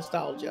stacks of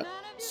nostalgia?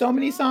 So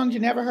many songs you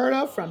never heard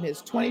of from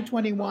his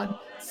 2021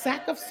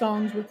 Sack of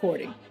Songs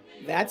recording.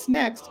 That's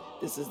next.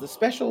 This is the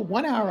special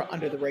 1 hour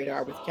Under the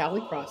Radar with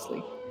Callie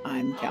Crossley.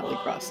 I'm Callie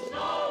Crossley.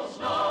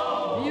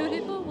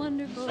 Beautiful,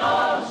 wonderful.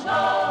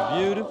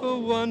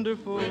 Beautiful,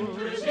 wonderful.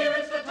 Winter is here,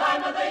 it's the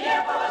time of the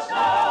year for the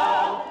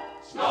snow.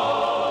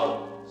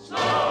 Snow,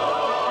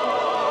 snow.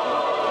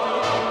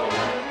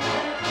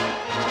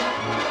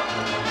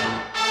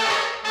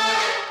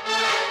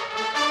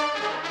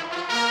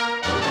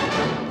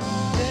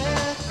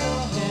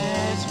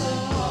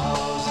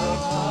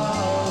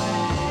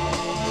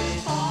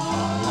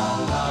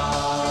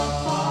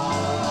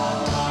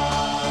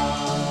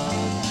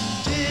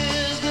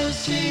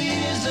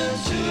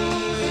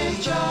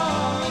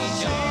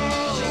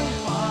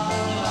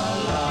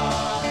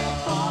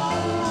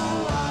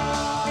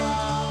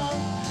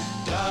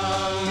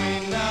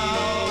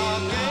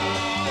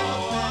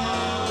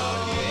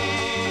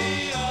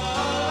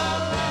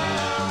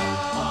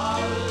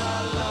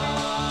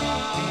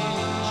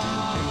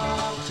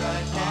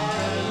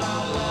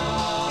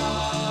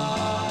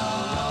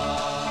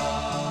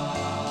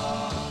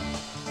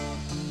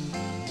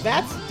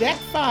 That's Deck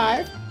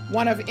 5,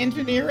 one of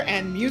engineer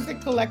and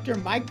music collector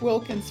Mike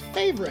Wilkins'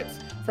 favorites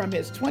from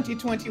his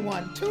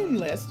 2021 tune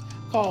list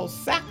called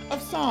Sack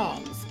of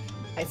Songs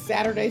by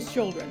Saturday's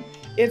Children.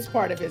 It's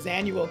part of his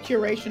annual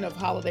curation of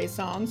holiday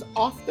songs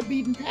off the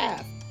beaten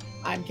path.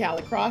 I'm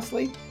Callie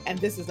Crossley, and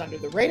this is Under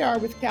the Radar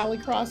with Callie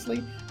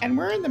Crossley, and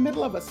we're in the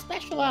middle of a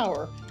special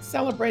hour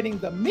celebrating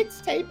the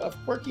mixtape of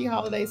quirky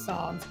holiday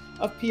songs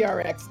of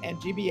PRX and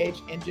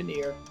GBH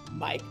engineer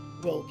Mike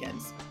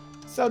Wilkins.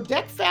 So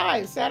Deck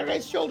 5,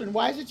 Saturday's Children,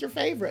 why is it your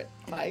favorite,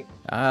 Mike?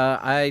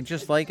 I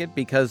just like it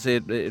because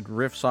it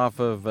riffs off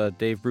of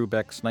Dave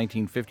Brubeck's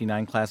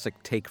 1959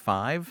 classic Take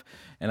 5,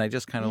 and I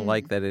just kind of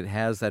like that it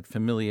has that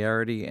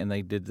familiarity, and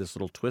they did this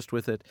little twist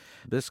with it.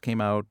 This came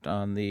out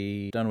on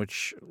the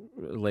Dunwich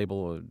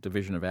label, a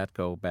division of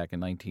Atco, back in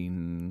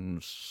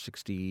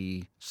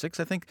 1966,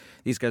 I think.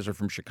 These guys are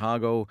from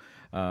Chicago.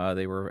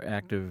 They were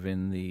active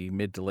in the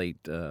mid to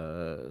late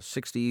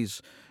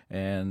 60s.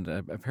 And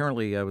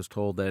apparently I was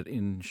told that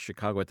in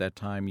Chicago at that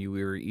time, you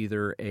were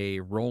either a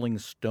Rolling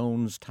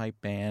Stones type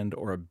band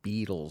or a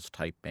Beatles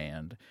type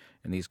band.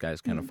 And these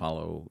guys kind of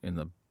follow in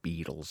the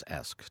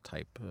Beatles-esque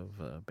type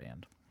of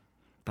band.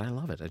 But I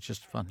love it. It's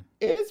just fun.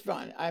 It is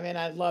fun. I mean,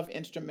 I love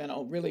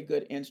really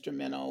good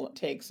instrumental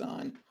takes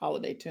on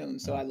holiday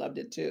tunes. So I loved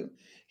it too.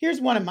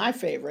 Here's one of my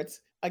favorites.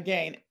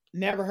 Again,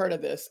 never heard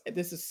of this.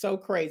 This is so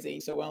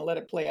crazy. So I'll let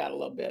it play out a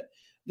little bit.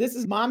 This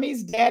is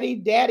Mommy's Daddy,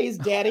 Daddy's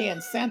Daddy,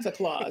 and Santa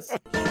Claus.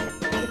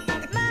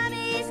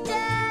 Mommy's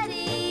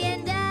daddy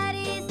and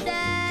daddy's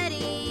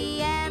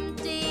daddy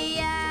empty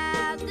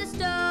out the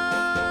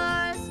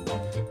stores.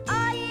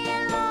 All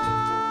year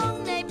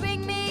long they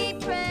bring me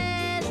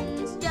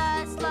presents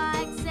just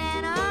like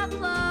Santa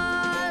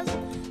Claus,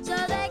 so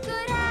they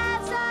could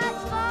have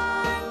such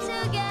fun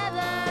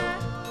together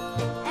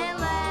and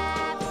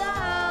laugh the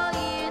whole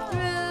year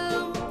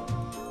through.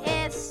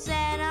 If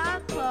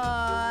Santa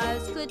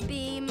Claus could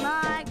be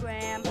my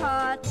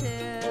grandpa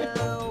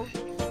too.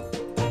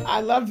 I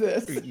love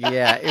this.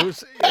 Yeah, it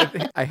was.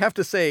 I have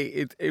to say,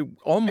 it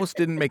almost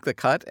didn't make the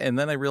cut, and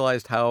then I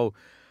realized how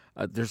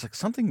there's like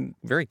something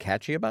very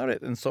catchy about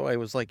it, and so I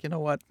was like, you know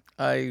what,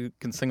 I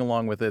can sing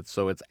along with it,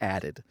 so it's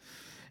added.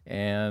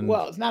 And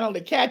well, it's not only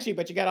catchy,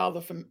 but you got all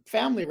the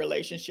family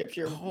relationships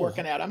you're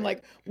working out. I'm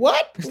like,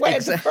 what? Wait,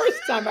 it's the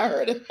first time I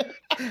heard it.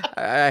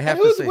 I have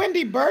who's to say,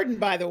 Wendy Burden,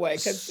 by the way?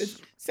 Because it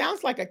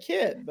sounds like a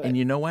kid. But and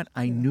you know what?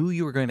 I knew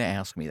you were going to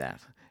ask me that.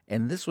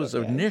 And this was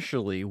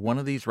initially one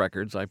of these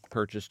records. I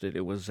purchased it.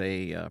 It was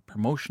a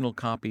promotional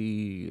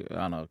copy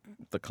on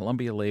the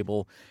Columbia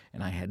label,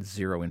 and I had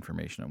zero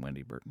information on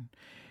Wendy Burton.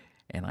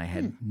 And I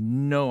had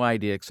no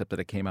idea except that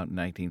it came out in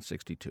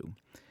 1962.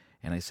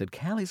 And I said,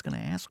 Callie's going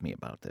to ask me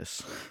about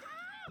this.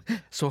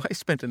 So I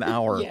spent an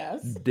hour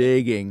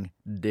digging.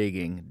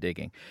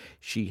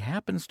 She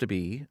happens to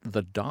be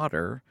the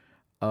daughter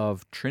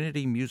of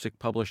Trinity Music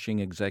Publishing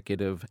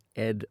executive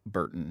Ed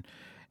Burton.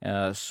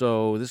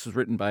 So this is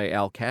written by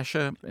Al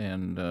Kasha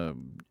and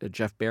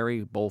Jeff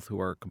Barry, both who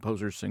are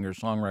composers, singers,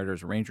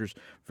 songwriters, arrangers,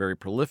 very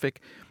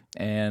prolific.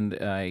 And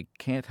I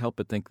can't help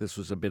but think this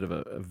was a bit of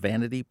a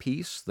vanity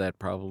piece that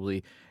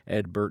probably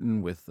Ed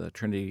Burton with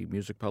Trinity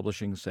Music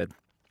Publishing said,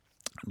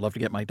 I'd love to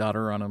get my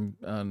daughter on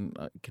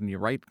can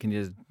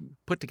you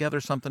put together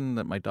something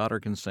that my daughter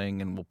can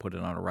sing and we'll put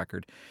it on a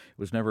record. It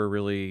was never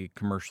really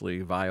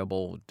commercially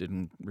viable. It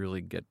didn't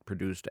really get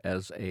produced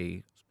as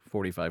a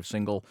 45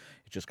 single.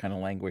 It just kind of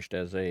languished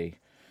as a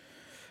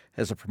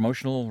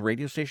promotional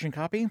radio station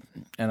copy,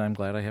 and I'm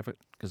glad I have it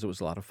because it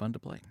was a lot of fun to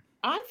play.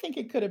 I think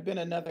it could have been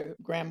another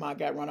Grandma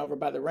Got Run Over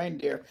by the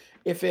Reindeer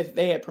if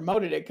they had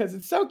promoted it, because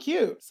it's so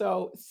cute.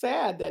 So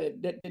sad that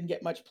it didn't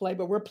get much play,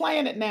 but we're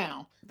playing it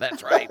now.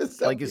 That's right.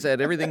 So Like you said,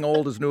 everything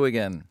old is new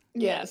again.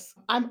 yes.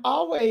 I'm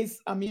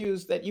always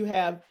amused that you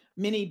have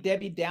many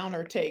Debbie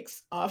Downer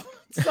takes of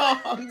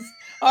songs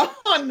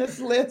on this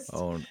list.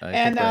 Oh, I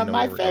And think I know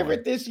my where we're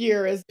favorite this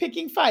year is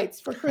Picking Fights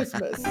for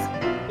Christmas.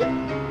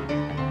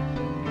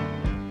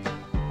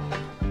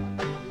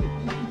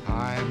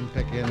 I'm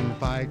picking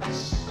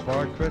fights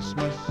for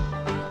Christmas,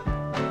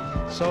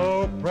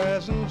 so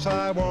presents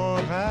I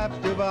won't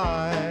have to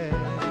buy.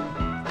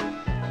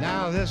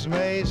 Now this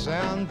may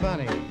sound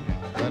funny,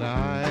 but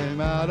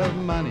I'm out of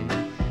money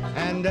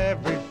and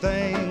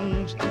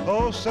everything's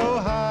oh so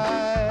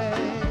high.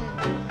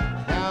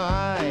 Now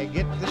I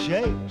get the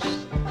shakes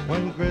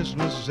when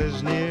Christmas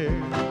is near.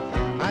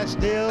 I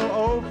still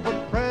owe for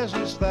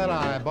presents that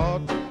I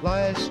bought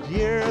last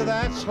year.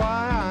 That's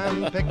why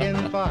I'm picking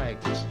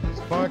fights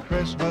for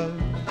Christmas,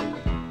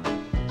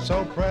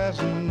 so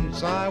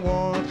presents I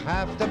won't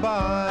have to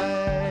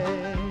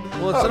buy.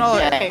 Well, it's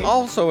Okay.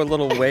 also a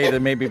little way to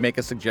maybe make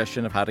a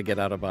suggestion of how to get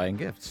out of buying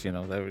gifts. You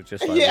know, that was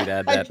just thought Yeah, we'd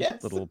add I that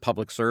guess. little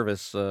public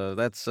service.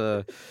 That's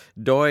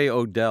Doy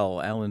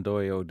Odell, Alan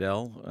Doy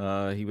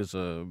Odell. He was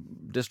a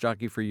disc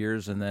jockey for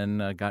years and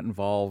then got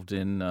involved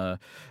in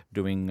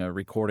doing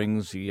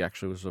recordings. He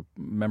actually was a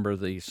member of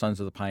the Sons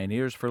of the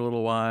Pioneers for a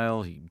little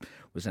while. He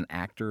was an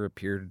actor,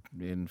 appeared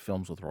in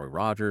films with Roy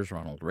Rogers,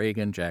 Ronald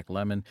Reagan, Jack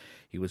Lemmon.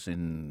 He was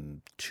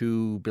in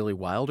 2 Billy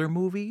Wilder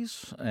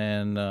movies,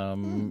 and I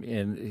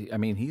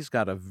mean, he's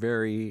got a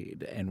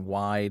varied and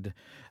wide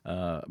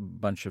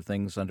bunch of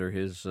things under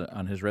his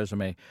on his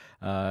resume.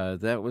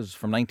 That was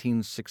from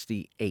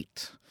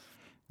 1968,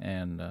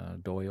 and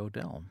Doy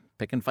Odell.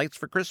 Picking fights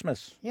for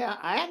Christmas. Yeah,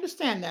 I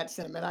understand that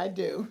sentiment. I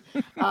do.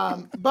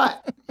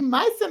 But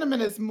my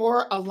sentiment is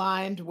more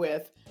aligned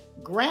with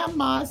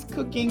Grandma's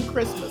Cooking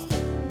Christmas.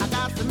 I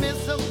got the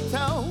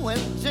mistletoe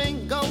and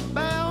jingle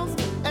bells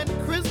and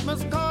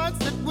Christmas cards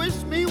that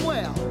wish me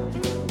well.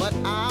 But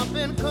I've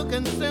been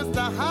cooking since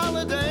the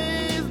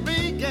holidays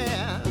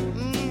began.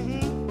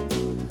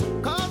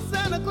 'Cause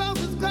Santa Claus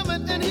is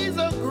coming and he's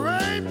a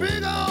great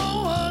big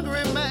old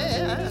hungry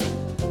man.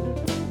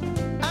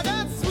 I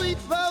got sweet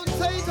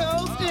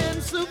potatoes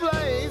in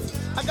souffles.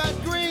 I got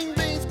green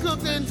beans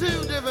cooked in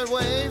 2 different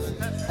ways.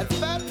 And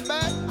fat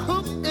back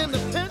cooked in the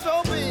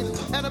pinto beans.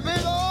 And a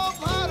big old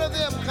pot of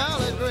them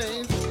collard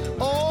greens.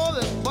 Oh,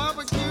 there's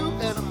barbecue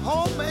and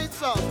homemade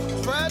sauce.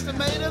 Fried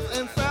tomatoes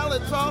and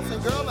salad sauce.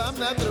 And girl, I'm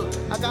not through.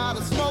 I got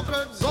a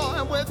smoker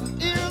going with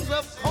ears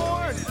of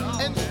corn.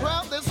 And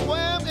trout that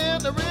swam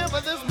in the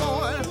river this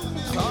morning.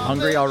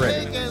 Hungry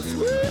already. Cake and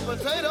sweet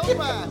potato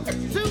pie.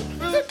 2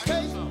 fruit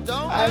cakes,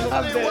 don't I ask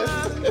love me why.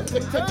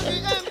 Turkey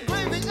and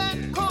gravy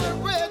and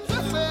cornbread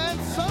dressing.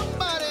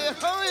 Somebody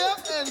hurry up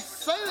and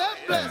say that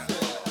blessing.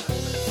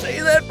 Say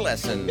that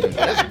blessing.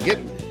 Let's get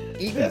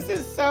eating. This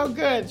is so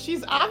good.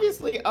 She's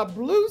obviously a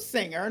blues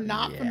singer.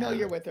 Not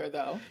familiar with her,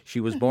 though. She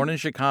was born in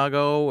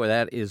Chicago.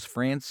 That is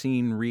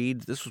Francine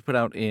Reed. This was put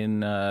out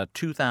in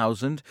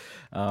 2000.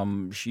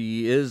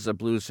 She is a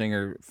blues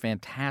singer,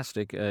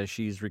 fantastic.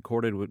 She's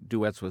recorded with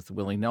duets with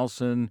Willie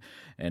Nelson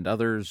and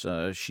others.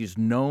 She's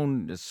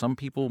known, some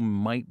people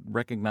might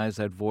recognize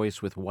that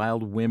voice with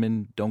Wild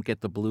Women Don't Get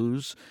the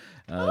Blues.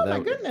 My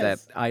goodness. That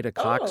Ida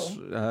Cox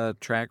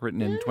track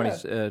written in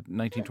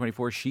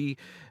 1924. She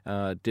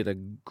did a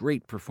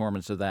great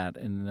performance of that,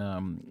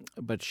 and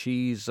but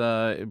she's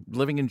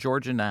living in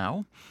Georgia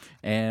now,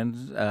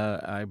 and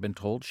I've been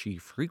told she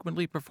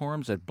frequently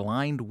performs at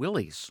Blind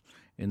Willie's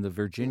in the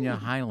Virginia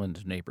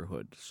Highland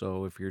neighborhood.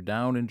 So if you're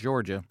down in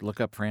Georgia,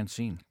 look up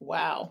Francine.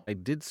 Wow. I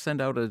did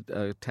send out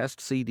a test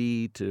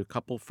CD to a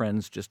couple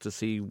friends just to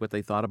see what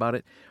they thought about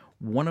it.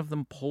 One of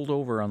them pulled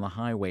over on the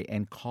highway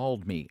and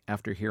called me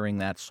after hearing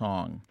that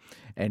song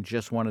and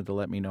just wanted to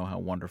let me know how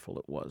wonderful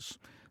it was.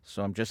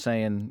 So I'm just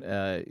saying,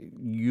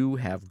 you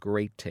have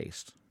great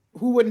taste.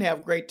 Who wouldn't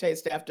have great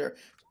taste after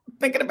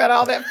thinking about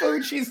all that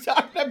food she's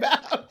talking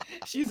about?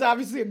 She's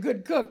obviously a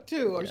good cook,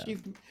 too, or she's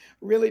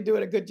really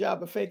doing a good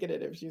job of faking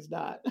it if she's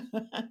not.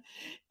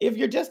 If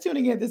you're just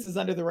tuning in, this is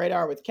Under the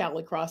Radar with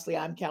Callie Crossley.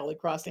 I'm Callie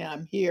Crossley.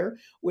 I'm here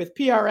with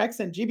PRX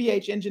and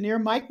GBH engineer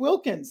Mike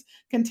Wilkins,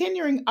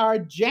 continuing our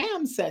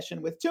jam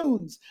session with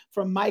tunes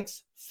from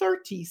Mike's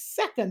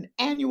 32nd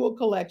annual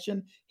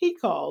collection he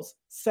calls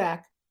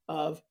Sack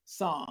of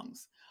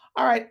Songs.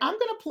 All right, I'm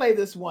going to play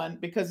this one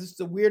because it's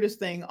the weirdest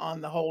thing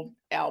on the whole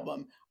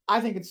album. I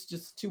think it's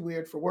just too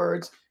weird for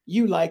words.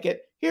 You like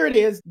it. Here it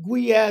is,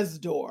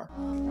 Gwiazdor.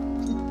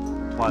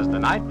 'Twas the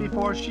night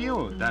before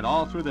Shiud, and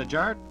all through the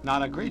dirt,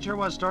 not a creature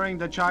was stirring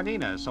the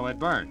Charnina, so it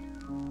burnt.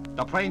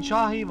 The plain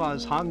Shahi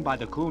was hung by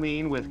the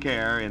Kumin with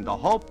care, in the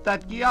hope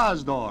that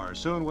Gwiazdor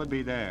soon would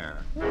be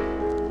there.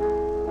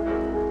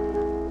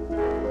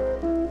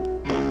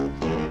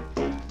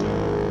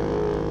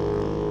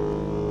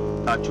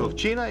 The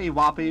Chufchina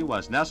Iwapi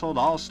was nestled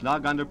all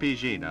snug under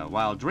Pijina,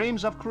 while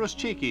Dreams of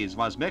Khrushchikis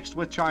was mixed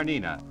with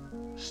Charnina.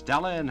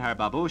 Stella in her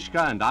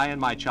babushka and I in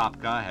my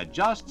chapka had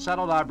just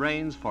settled our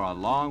brains for a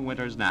long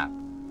winter's nap.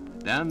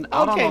 Then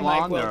out on the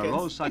lawn there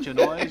arose such a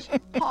noise,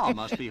 Pa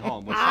must be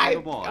home with some of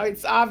the boys.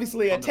 It's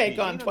obviously a take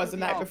on 'Twas the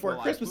Night Before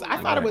Christmas. I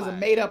thought it was a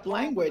made-up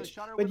language,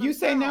 but you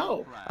say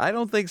no. I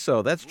don't think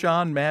so. That's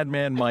John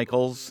Madman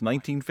Michaels,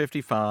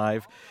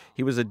 1955.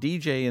 He was a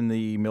DJ in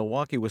the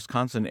Milwaukee,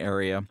 Wisconsin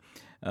area.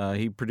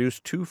 He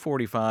produced two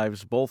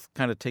 45s, both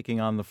kind of taking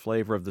on the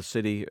flavor of the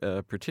city,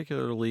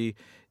 particularly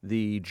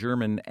the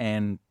German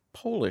and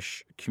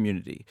Polish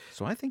community.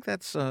 So I think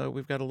that's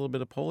we've got a little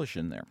bit of Polish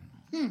in there.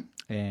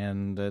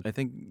 And I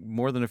think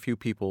more than a few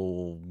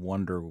people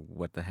wonder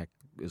what the heck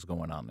is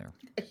going on there.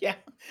 Yeah,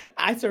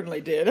 I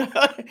certainly did.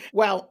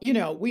 Well, you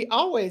know, we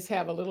always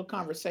have a little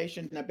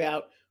conversation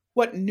about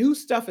what new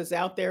stuff is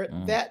out there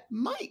that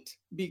might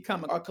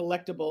become a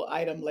collectible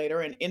item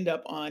later and end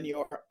up on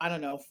your,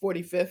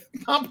 45th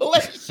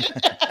compilation.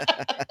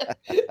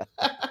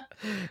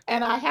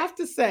 And I have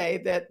to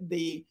say that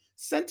the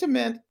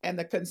sentiment and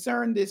the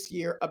concern this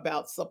year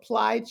about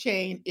supply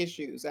chain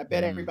issues, I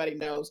bet everybody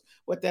knows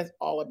what that's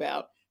all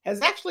about,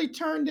 has actually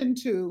turned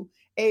into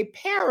a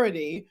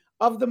parody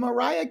of the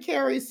Mariah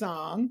Carey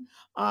song.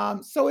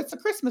 So it's a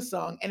Christmas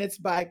song, and it's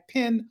by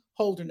Penn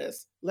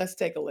Holderness. Let's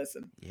take a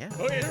listen. Yeah.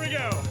 Okay, here we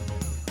go.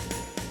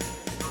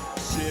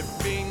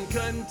 Shipping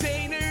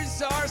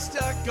containers are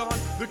stuck on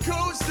the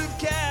coast of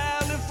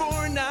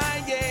California,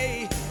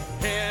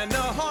 and a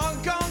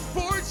Hong Kong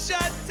port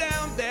shut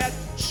down that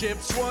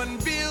ships 1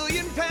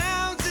 billion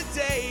pounds a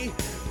day.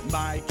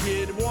 My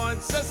kid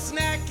wants a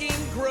snack in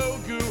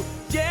Grogu.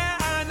 Yeah,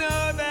 I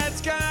know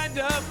that's kind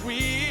of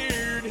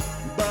weird,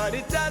 but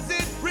it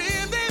doesn't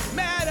really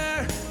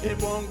matter. It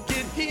won't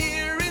get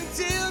here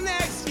until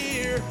next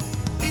year.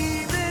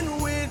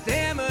 Even with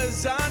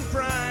Amazon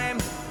Prime,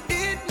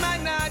 it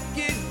might not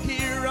get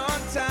here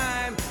on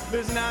time.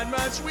 There's not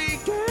much we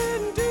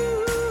can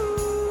do.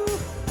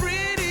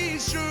 Pretty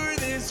sure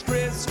this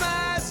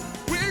Christmas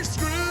we're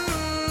screwed.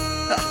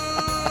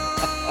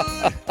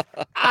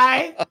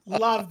 I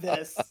love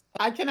this.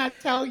 I cannot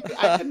tell you.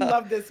 I couldn't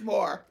love this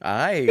more.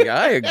 I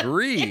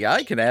agree.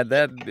 I can add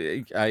that.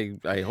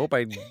 I hope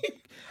I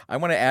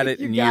want to add it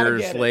in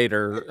years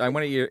later. I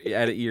want to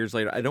add it years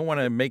later. I don't want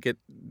to make it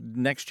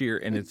next year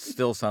and it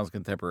still sounds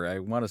contemporary. I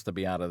want us to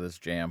be out of this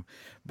jam.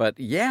 But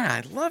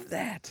yeah, I love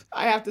that.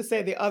 I have to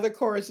say the other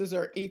choruses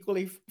are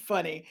equally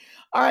funny.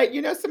 All right,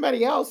 you know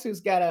somebody else who's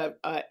got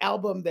a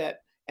album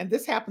that, and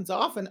this happens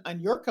often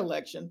on your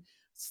collection,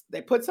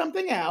 they put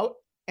something out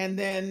and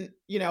then,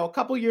 you know, a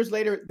couple years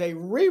later they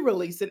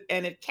re-release it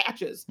and it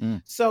catches.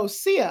 So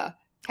Sia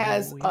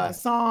has a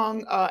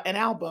song, an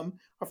album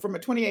from a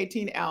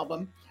 2018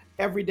 album,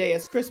 Every Day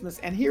is Christmas.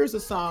 And here's a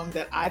song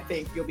that I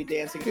think you'll be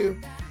dancing to,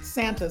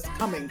 Santa's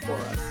Coming for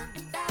Us.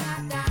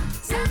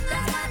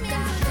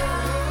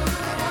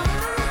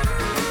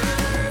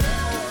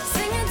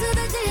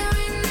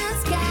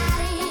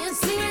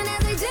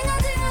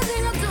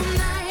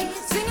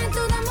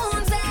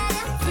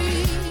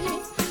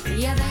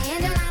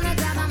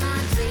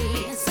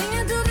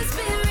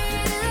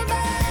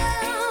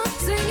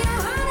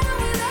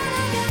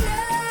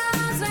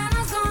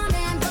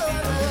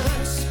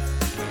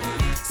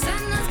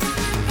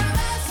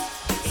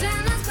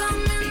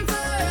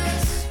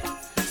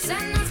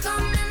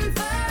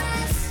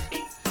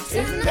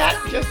 Isn't that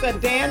just a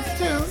dance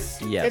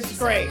tune? Yes. It's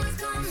great.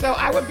 So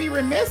I would be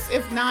remiss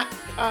if not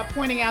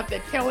pointing out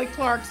that Kelly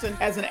Clarkson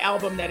has an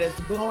album that is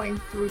blowing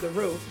through the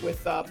roof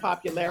with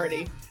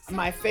popularity.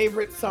 My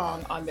favorite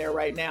song on there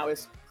right now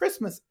is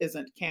Christmas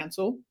Isn't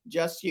Canceled,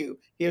 Just You.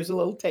 Here's a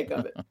little take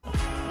of it.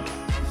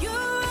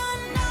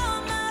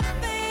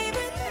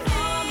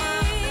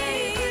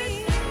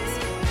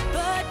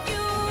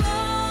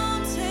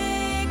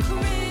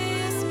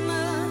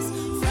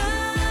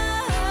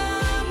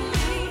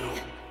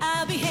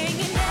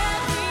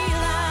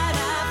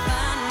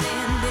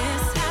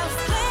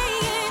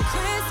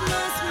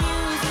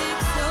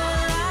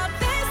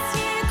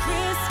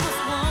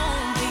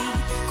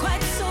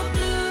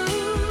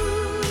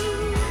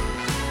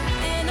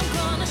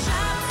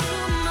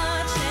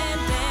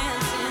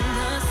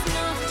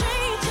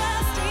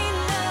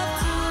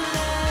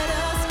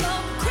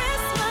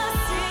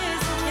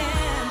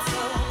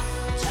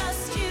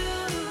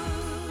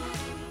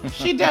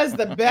 She does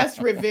the best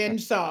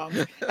revenge song.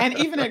 And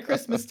even at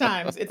Christmas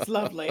times, it's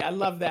lovely. I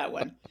love that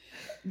one.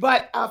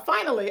 But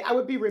finally, I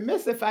would be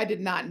remiss if I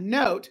did not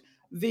note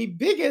the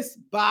biggest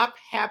bop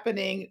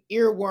happening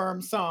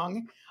earworm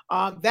song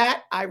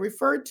that I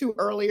referred to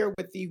earlier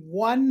with the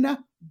 1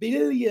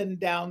 billion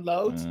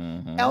downloads.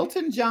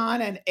 Elton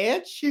John and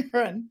Ed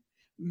Sheeran,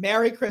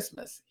 Merry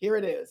Christmas. Here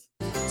it is.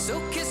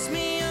 So kiss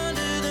me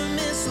under the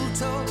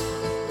mistletoe.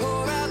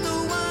 Pour out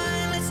the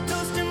wine. Let's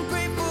toast and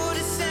pray for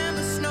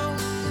December snow.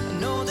 I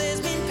know there's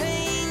been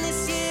pain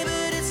this year,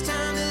 but it's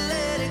time to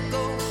let it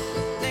go.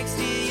 Next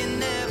year you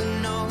never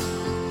know.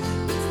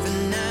 But for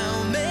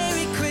now,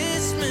 Merry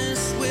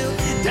Christmas. We'll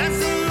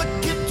dance in the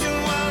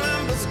kitchen while the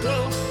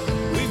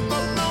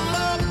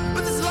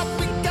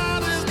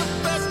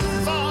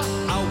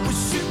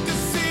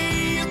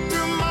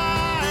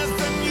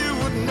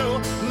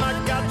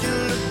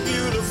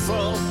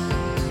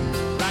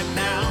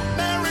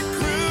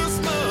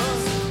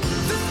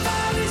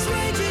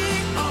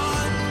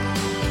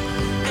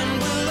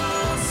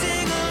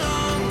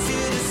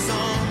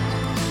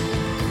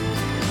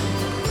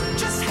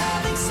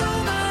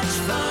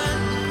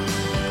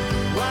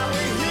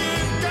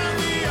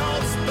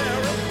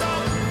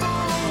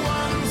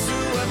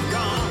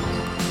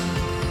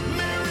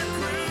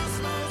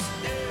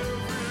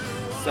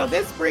So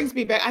this brings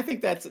me back. I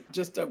think that's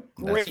just a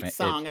great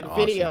song, and the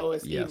video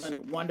is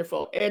even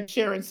wonderful. Ed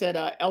Sheeran said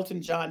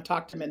Elton John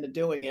talked him into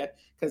doing it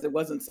because it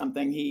wasn't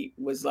something he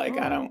was like,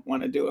 I don't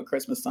want to do a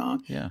Christmas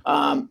song. Yeah.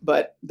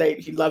 But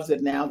he loves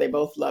it now. They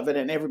both love it,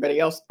 and everybody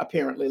else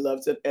apparently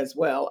loves it as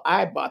well.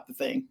 I bought the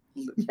thing.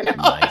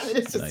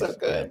 It's just so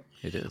good.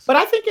 Yeah, it is. But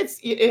I think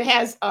it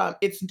has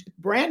it's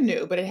brand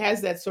new, but it has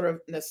that sort of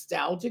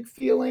nostalgic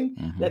feeling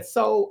that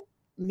so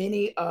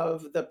many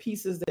of the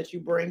pieces that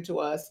you bring to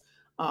us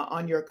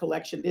on your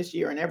collection this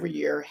year and every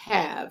year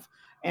have.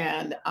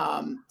 And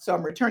so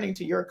I'm returning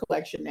to your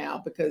collection now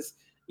because,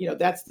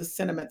 that's the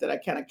sentiment that I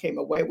kind of came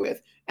away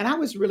with. And I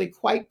was really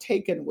quite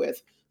taken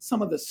with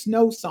some of the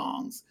snow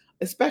songs,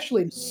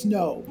 especially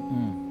Snow.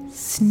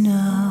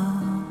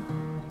 Snow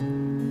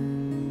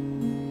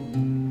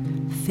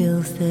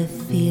fills the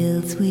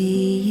fields we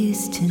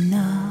used to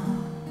know.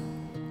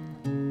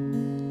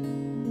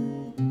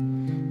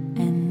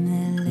 And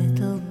the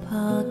little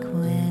park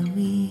where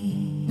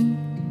we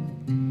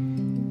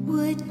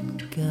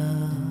would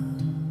go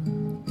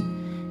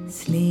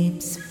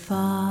sleeps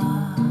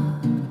far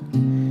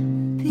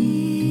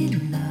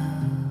below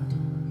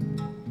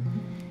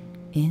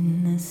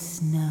in the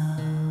snow.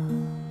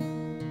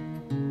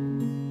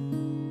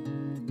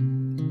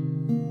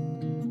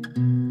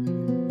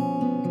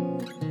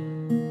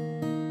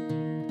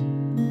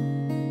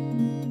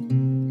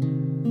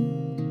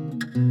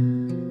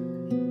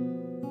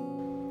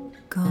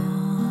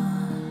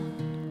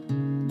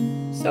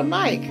 So,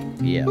 Mike,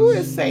 who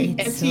is Saint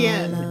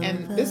Etienne?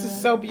 And this is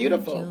so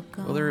beautiful.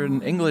 Well, they're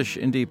an English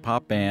indie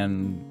pop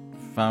band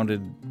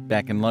founded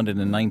back in London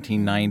in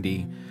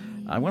 1990.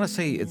 I want to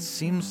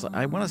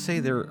say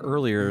they're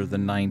earlier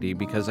than 90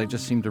 because I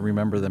just seem to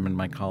remember them in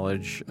my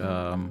college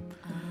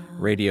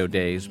radio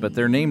days. But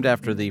they're named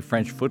after the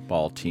French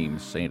football team,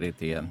 Saint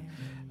Etienne.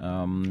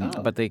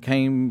 But they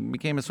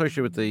became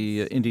associated with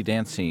the indie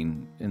dance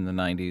scene in the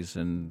 90s,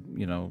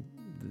 and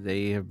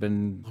they have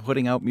been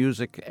putting out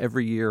music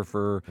every year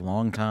for a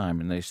long time,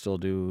 and they still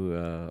do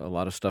a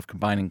lot of stuff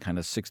combining kind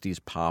of 60s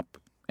pop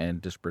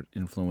and disparate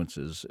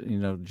influences.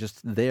 Just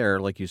there,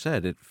 like you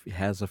said, it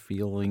has a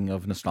feeling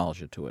of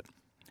nostalgia to it.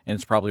 And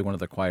it's probably one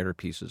of the quieter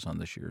pieces on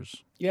this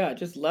year's. Yeah, I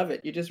just love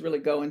it. You just really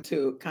go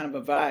into kind of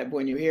a vibe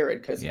when you hear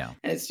it, and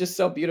it's just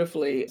so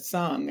beautifully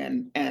sung,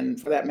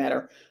 and for that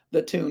matter,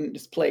 the tune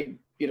is played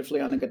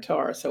beautifully on the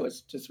guitar, so it's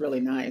just really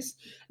nice.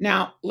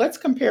 Now, let's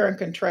compare and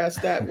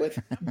contrast that with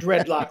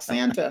Dreadlock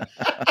Santa.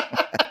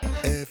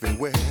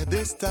 Everywhere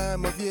this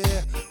time of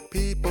year,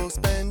 people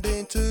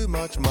spending too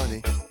much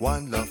money.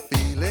 One love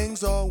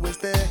feeling's always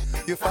there,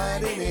 you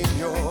find it in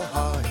your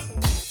heart.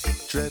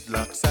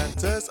 Dreadlock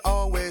Santa's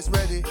always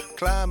ready,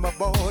 climb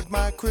aboard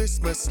my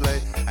Christmas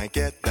sleigh and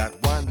get that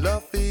one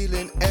love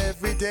feeling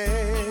every day.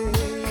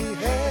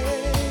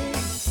 Hey,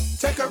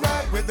 take a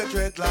ride with the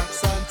Dreadlock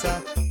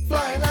Santa,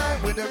 flying high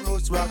with the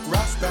Rose Rock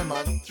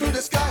Rastaman, through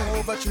the sky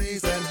over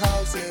trees and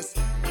houses,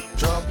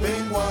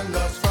 dropping one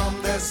love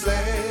from their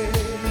sleigh.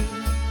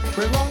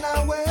 We're on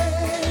our way,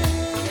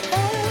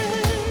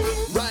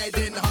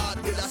 riding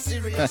hard with a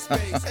serious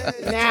face.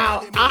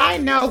 Now, I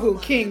know who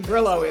King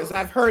Grillo is.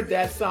 I've heard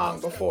that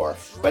song before.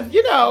 But,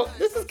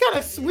 this is kind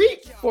of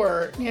sweet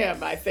for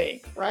him, I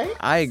think, right?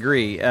 I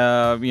agree.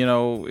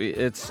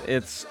 It's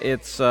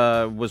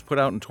was put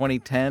out in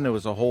 2010. It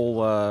was a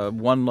whole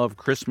One Love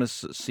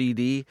Christmas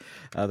CD.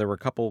 There were a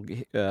couple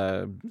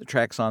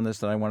tracks on this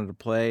that I wanted to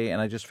play, and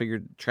I just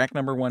figured track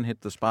number one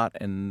hit the spot,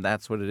 and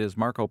that's what it is.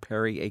 Marco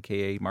Perry,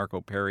 a.k.a.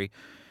 Marco Perry,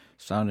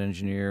 sound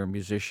engineer,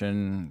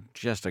 musician,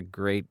 just a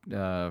great,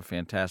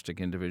 fantastic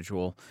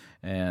individual,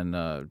 and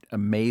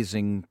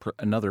amazing,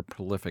 another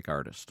prolific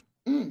artist.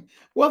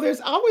 Well, there's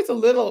always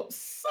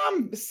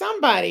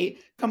somebody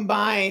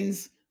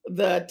combines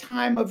the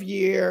time of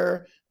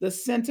year, the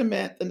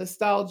sentiment, the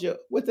nostalgia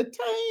with a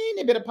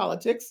tiny bit of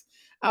politics.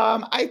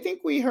 I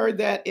think we heard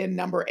that in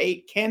number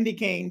 8, Candy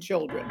Cane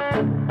Children.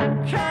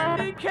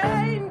 Candy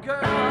cane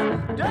girl,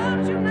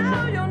 don't you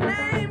know your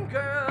name,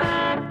 girl?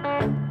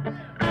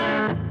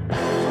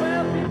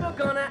 12 people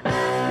gonna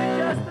ask you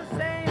just the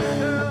same,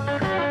 girl.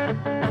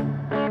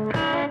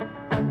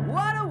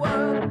 What a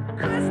world,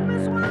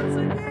 Christmas once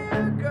a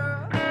year,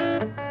 girl.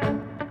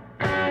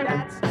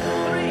 That's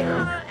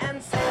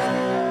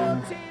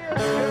 364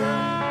 tears,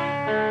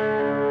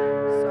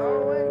 girl. So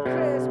when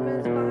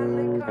Christmas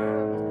finally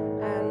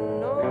comes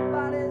and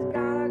nobody's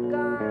got a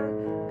gun,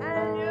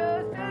 and you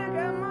think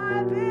it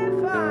might be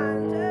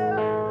fun to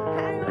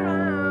hang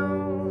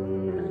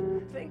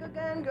around, think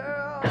again,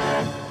 girl.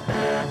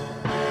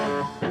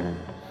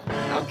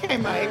 Okay,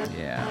 Mike.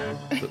 Yeah.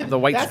 The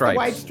White That's Stripes. The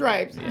White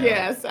Stripes. Yeah.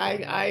 Yes,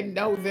 I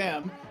know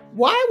them.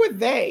 Why would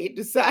they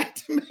decide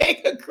to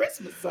make a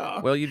Christmas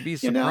song? Well, you'd be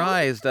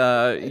surprised.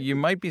 You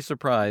might be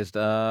surprised.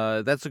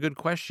 That's a good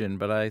question,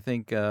 but I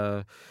think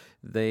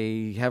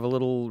they have a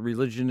little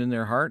religion in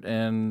their heart,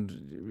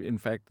 and in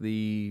fact,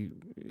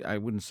 I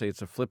wouldn't say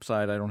it's a flip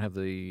side. I don't have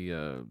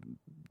the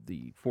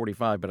the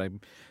 45, but I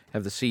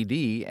have the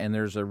CD, and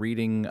there's a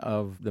reading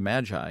of the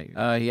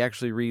Magi. He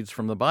actually reads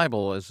from the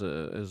Bible as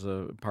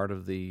a part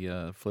of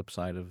the flip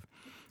side of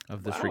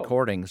this Wow.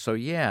 recording. So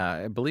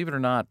yeah, believe it or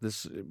not,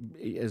 this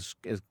as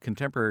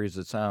contemporary as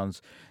it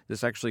sounds,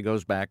 this actually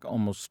goes back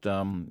almost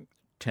 10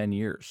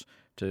 years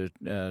to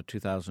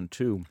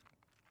 2002,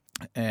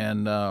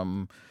 and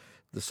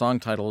the song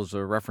title is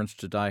a reference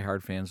to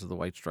diehard fans of the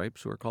White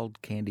Stripes, who are called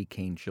Candy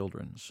Cane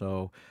Children.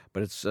 So,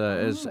 but it's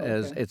as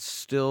it's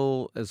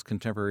still as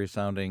contemporary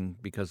sounding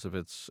because of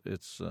its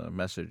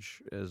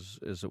message as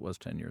it was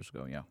 10 years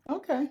ago. Yeah.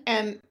 Okay.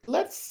 And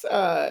let's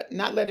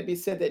not let it be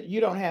said that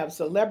you don't have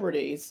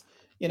celebrities,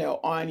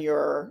 on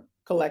your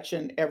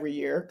collection every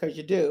year, because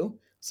you do.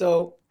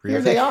 So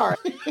here they are.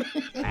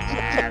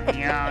 Have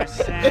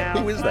yourself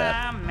Who is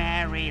that? a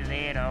merry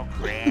little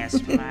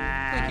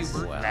Christmas.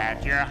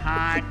 Let your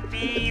heart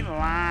be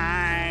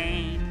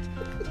light.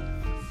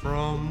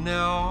 From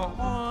now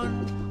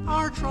on,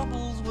 our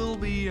troubles will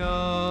be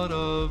out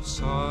of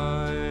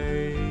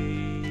sight.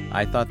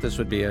 I thought this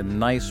would be a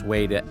nice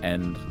way to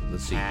end the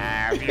CD.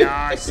 Have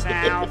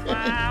yourself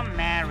a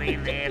merry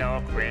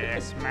little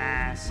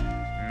Christmas.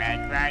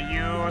 Make the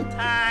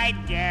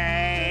Yuletide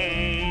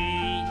gay.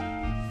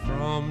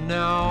 From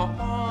now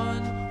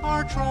on,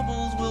 our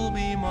troubles will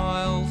be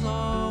miles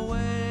away.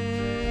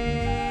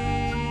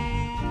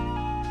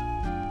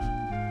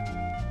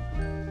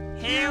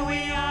 Here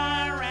we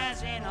are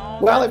as in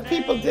old Well, if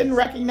people didn't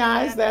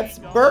recognize, that's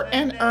Bert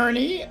and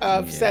Ernie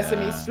of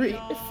Sesame Street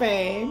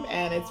fame,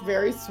 and it's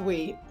very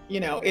sweet.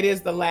 It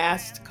is the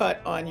last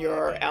cut on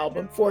your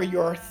album for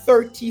your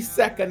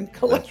 30-second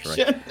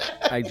collection.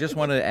 I just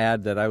want to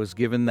add that I was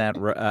given that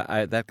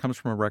that comes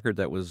from a record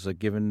that was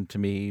given to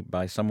me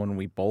by someone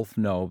we both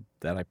know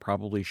that I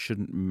probably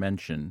shouldn't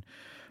mention,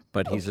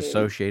 but he's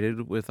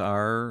associated with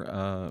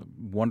our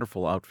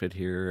wonderful outfit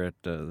here at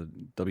the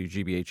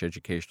WGBH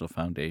Educational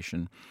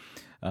Foundation,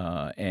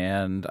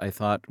 and I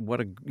thought,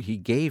 he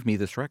gave me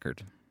this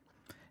record.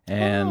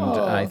 And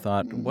I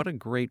thought, what a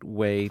great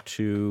way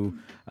to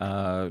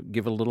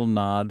give a little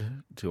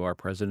nod to our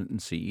president and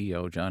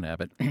CEO, John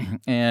Abbott,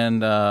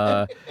 and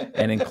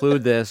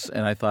include this.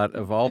 And I thought,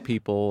 of all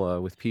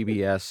people with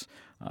PBS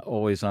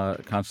always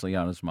constantly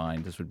on his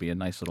mind, this would be a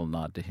nice little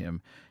nod to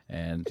him.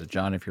 And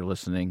John, if you're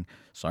listening,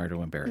 sorry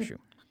to embarrass you,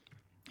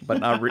 but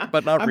not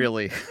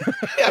really.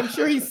 I'm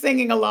sure he's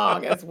singing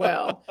along as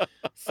well.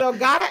 So,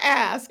 gotta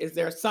ask: is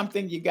there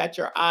something you got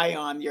your eye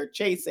on, you're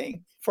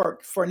chasing for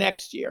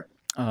next year?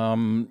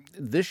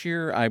 This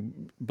year, I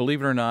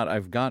believe it or not,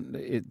 I've gotten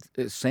it.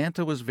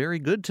 Santa was very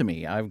good to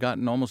me. I've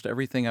gotten almost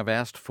everything I've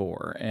asked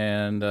for,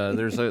 and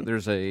there's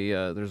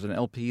an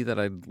LP that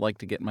I'd like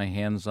to get my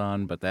hands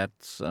on, but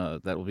that's a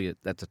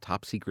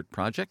top secret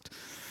project.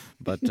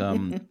 But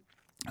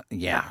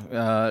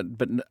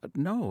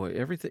no,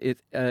 everything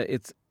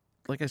it's.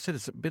 Like I said,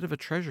 it's a bit of a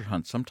treasure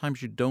hunt.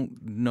 Sometimes you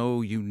don't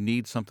know you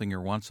need something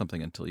or want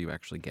something until you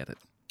actually get it.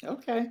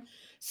 Okay.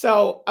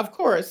 So, of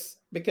course,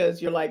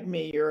 because you're like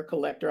me, you're a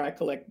collector. I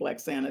collect Black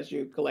Santas.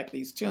 You collect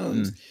these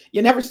tunes.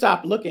 You never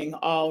stop looking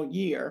all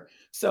year.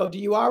 So, do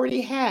you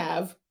already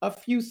have a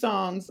few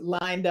songs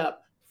lined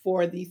up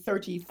for the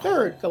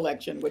 33rd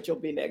collection, which will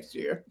be next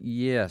year?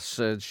 Yes,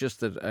 it's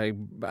just that I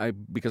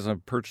because I'm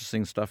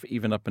purchasing stuff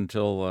even up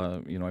until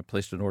I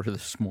placed an order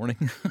this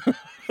morning.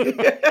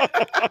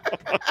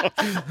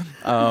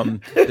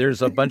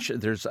 There's a bunch.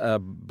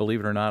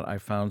 Believe it or not, I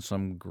found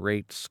some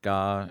great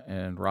ska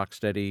and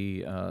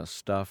rocksteady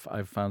stuff.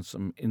 I've found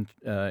some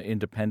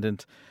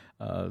independent.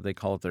 They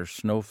call it their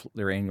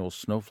annual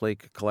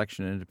Snowflake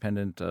Collection,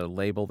 independent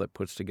label that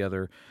puts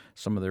together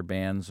some of their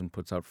bands and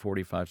puts out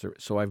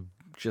 45s. So I've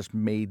just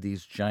made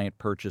these giant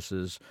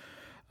purchases,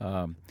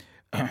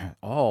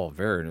 all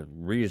very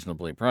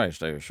reasonably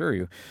priced, I assure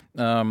you,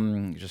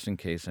 just in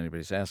case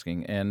anybody's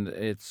asking. And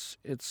I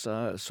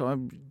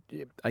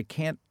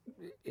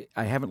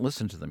haven't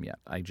listened to them yet.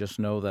 I just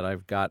know that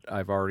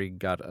I've already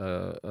got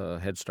a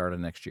head start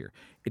on next year.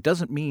 It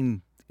doesn't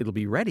mean it'll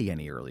be ready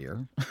any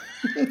earlier.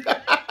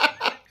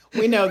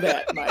 We know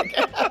that, Mike.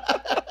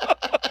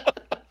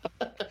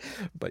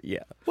 But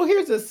yeah. Well,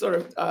 here's a sort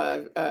of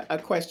a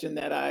question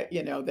that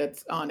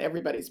that's on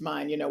everybody's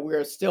mind.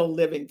 We're still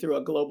living through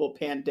a global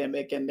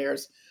pandemic, and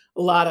there's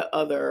a lot of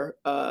other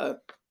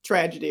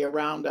tragedy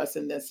around us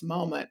in this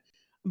moment.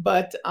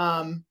 But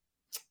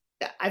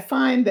I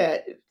find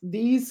that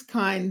these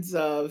kinds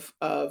of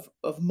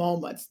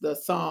moments, the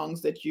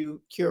songs that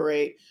you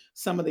curate,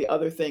 some of the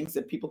other things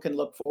that people can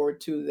look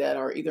forward to that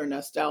are either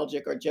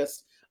nostalgic or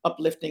just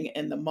uplifting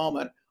in the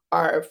moment,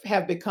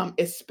 have become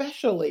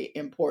especially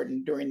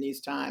important during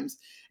these times.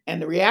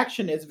 And the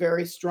reaction is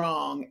very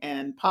strong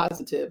and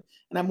positive.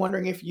 And I'm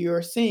wondering if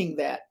you're seeing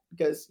that,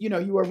 because,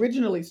 you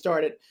originally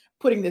started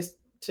putting this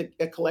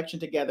a collection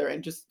together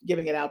and just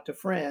giving it out to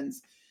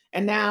friends.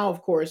 And now,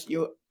 of course,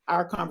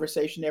 our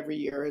conversation every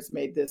year has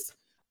made this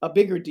a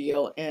bigger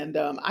deal. And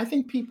I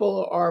think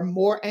people are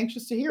more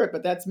anxious to hear it,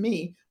 but that's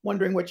me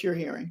wondering what you're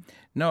hearing.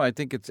 No, I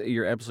think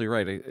you're absolutely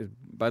right.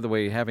 By the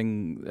way,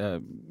 having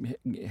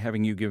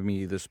you give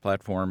me this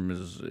platform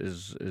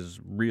is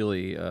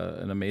really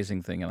an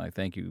amazing thing, and I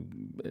thank you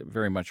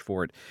very much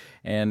for it.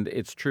 And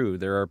it's true.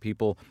 There are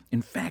people.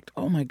 In fact,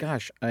 oh my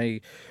gosh,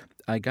 I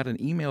got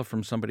an email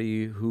from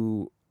somebody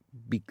who,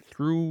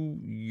 through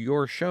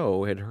your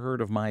show, had heard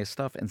of my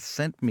stuff and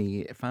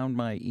found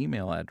my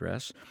email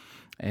address,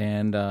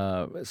 and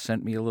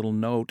sent me a little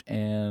note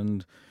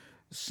and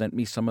sent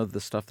me some of the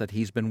stuff that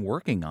he's been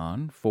working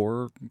on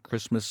for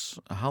Christmas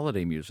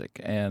holiday music.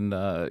 And,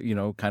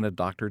 kind of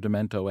Dr.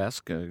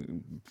 Demento-esque,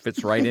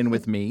 fits right in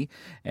with me.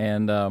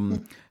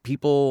 And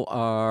people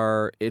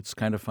it's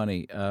kind of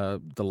funny.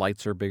 The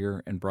lights are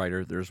bigger and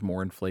brighter. There's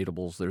more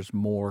inflatables. There's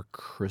more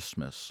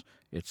Christmas,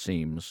 it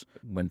seems,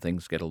 when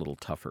things get a little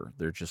tougher.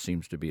 There just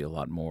seems to be a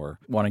lot more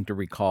wanting to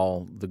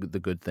recall the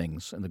good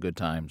things and the good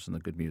times and the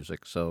good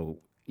music. So,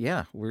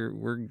 yeah,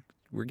 we're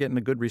getting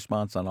a good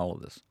response on all of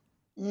this.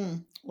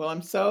 Well,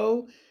 I'm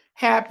so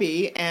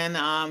happy,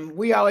 and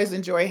we always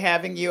enjoy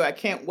having you. I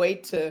can't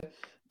wait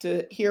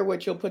to hear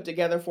what you'll put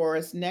together for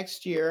us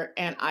next year.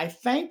 And I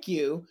thank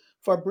you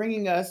for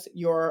bringing us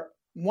your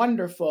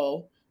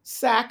wonderful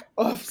Sack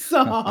of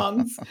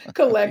Songs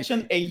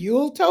collection, a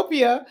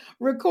Yuletopia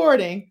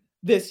recording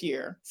this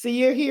year.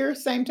 See you here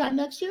same time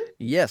next year?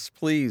 Yes,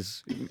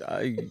 please.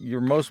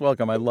 You're most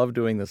welcome. I love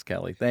doing this,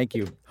 Callie. Thank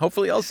you.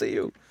 Hopefully I'll see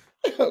you.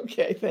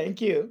 Okay, thank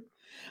you.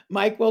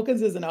 Mike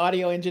Wilkins is an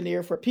audio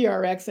engineer for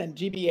PRX and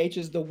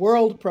GBH's The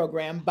World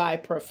program by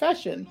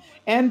profession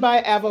and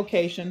by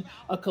avocation,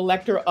 a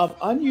collector of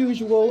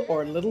unusual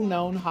or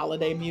little-known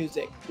holiday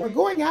music. We're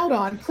going out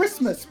on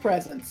Christmas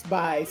Presents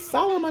by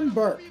Solomon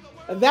Burke.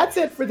 That's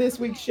it for this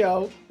week's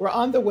show. We're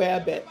on the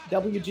web at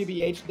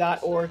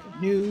WGBH.org,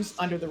 news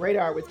under the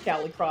radar with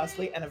Callie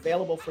Crossley, and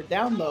available for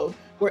download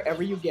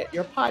wherever you get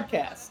your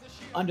podcasts.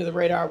 Under the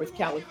Radar with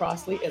Callie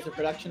Crossley is a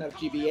production of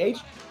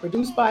GBH,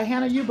 produced by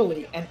Hannah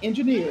Ubeli and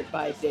engineered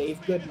by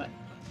Dave Goodman.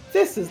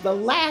 This is the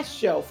last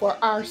show for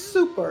our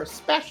super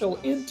special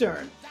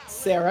intern,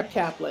 Sarah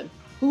Kaplan,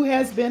 who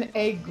has been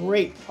a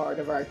great part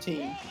of our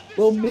team.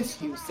 We'll miss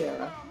you,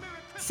 Sarah.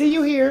 See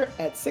you here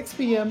at 6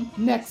 p.m.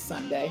 next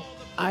Sunday.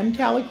 I'm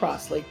Callie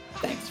Crossley.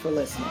 Thanks for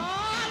listening.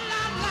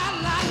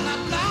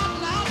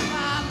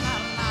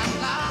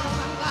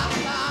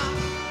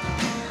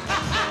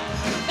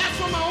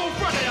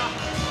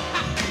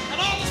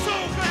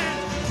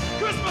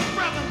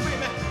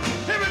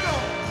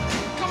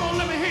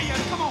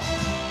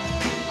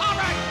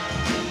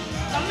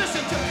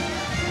 Listen to me.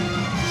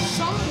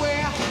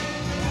 Somewhere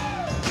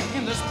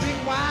in this big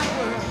wide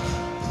world,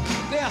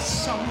 there's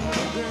some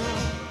little girl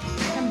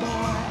and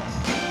boy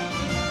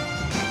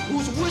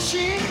who's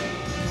wishing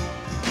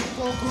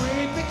for a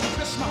great big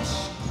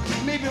Christmas,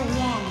 maybe 1,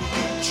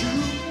 2,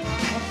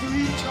 or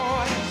 3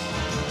 toys.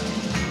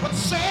 But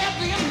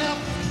sadly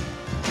enough,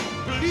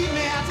 believe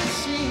me as it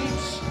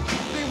seems,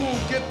 they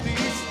won't get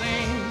these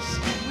things,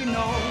 we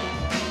know.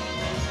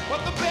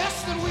 But the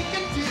best that we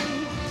can do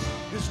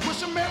is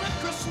wish a Merry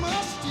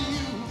Christmas to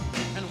you,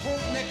 and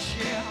hope next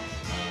year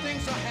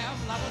things will have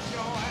a lot of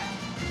joy.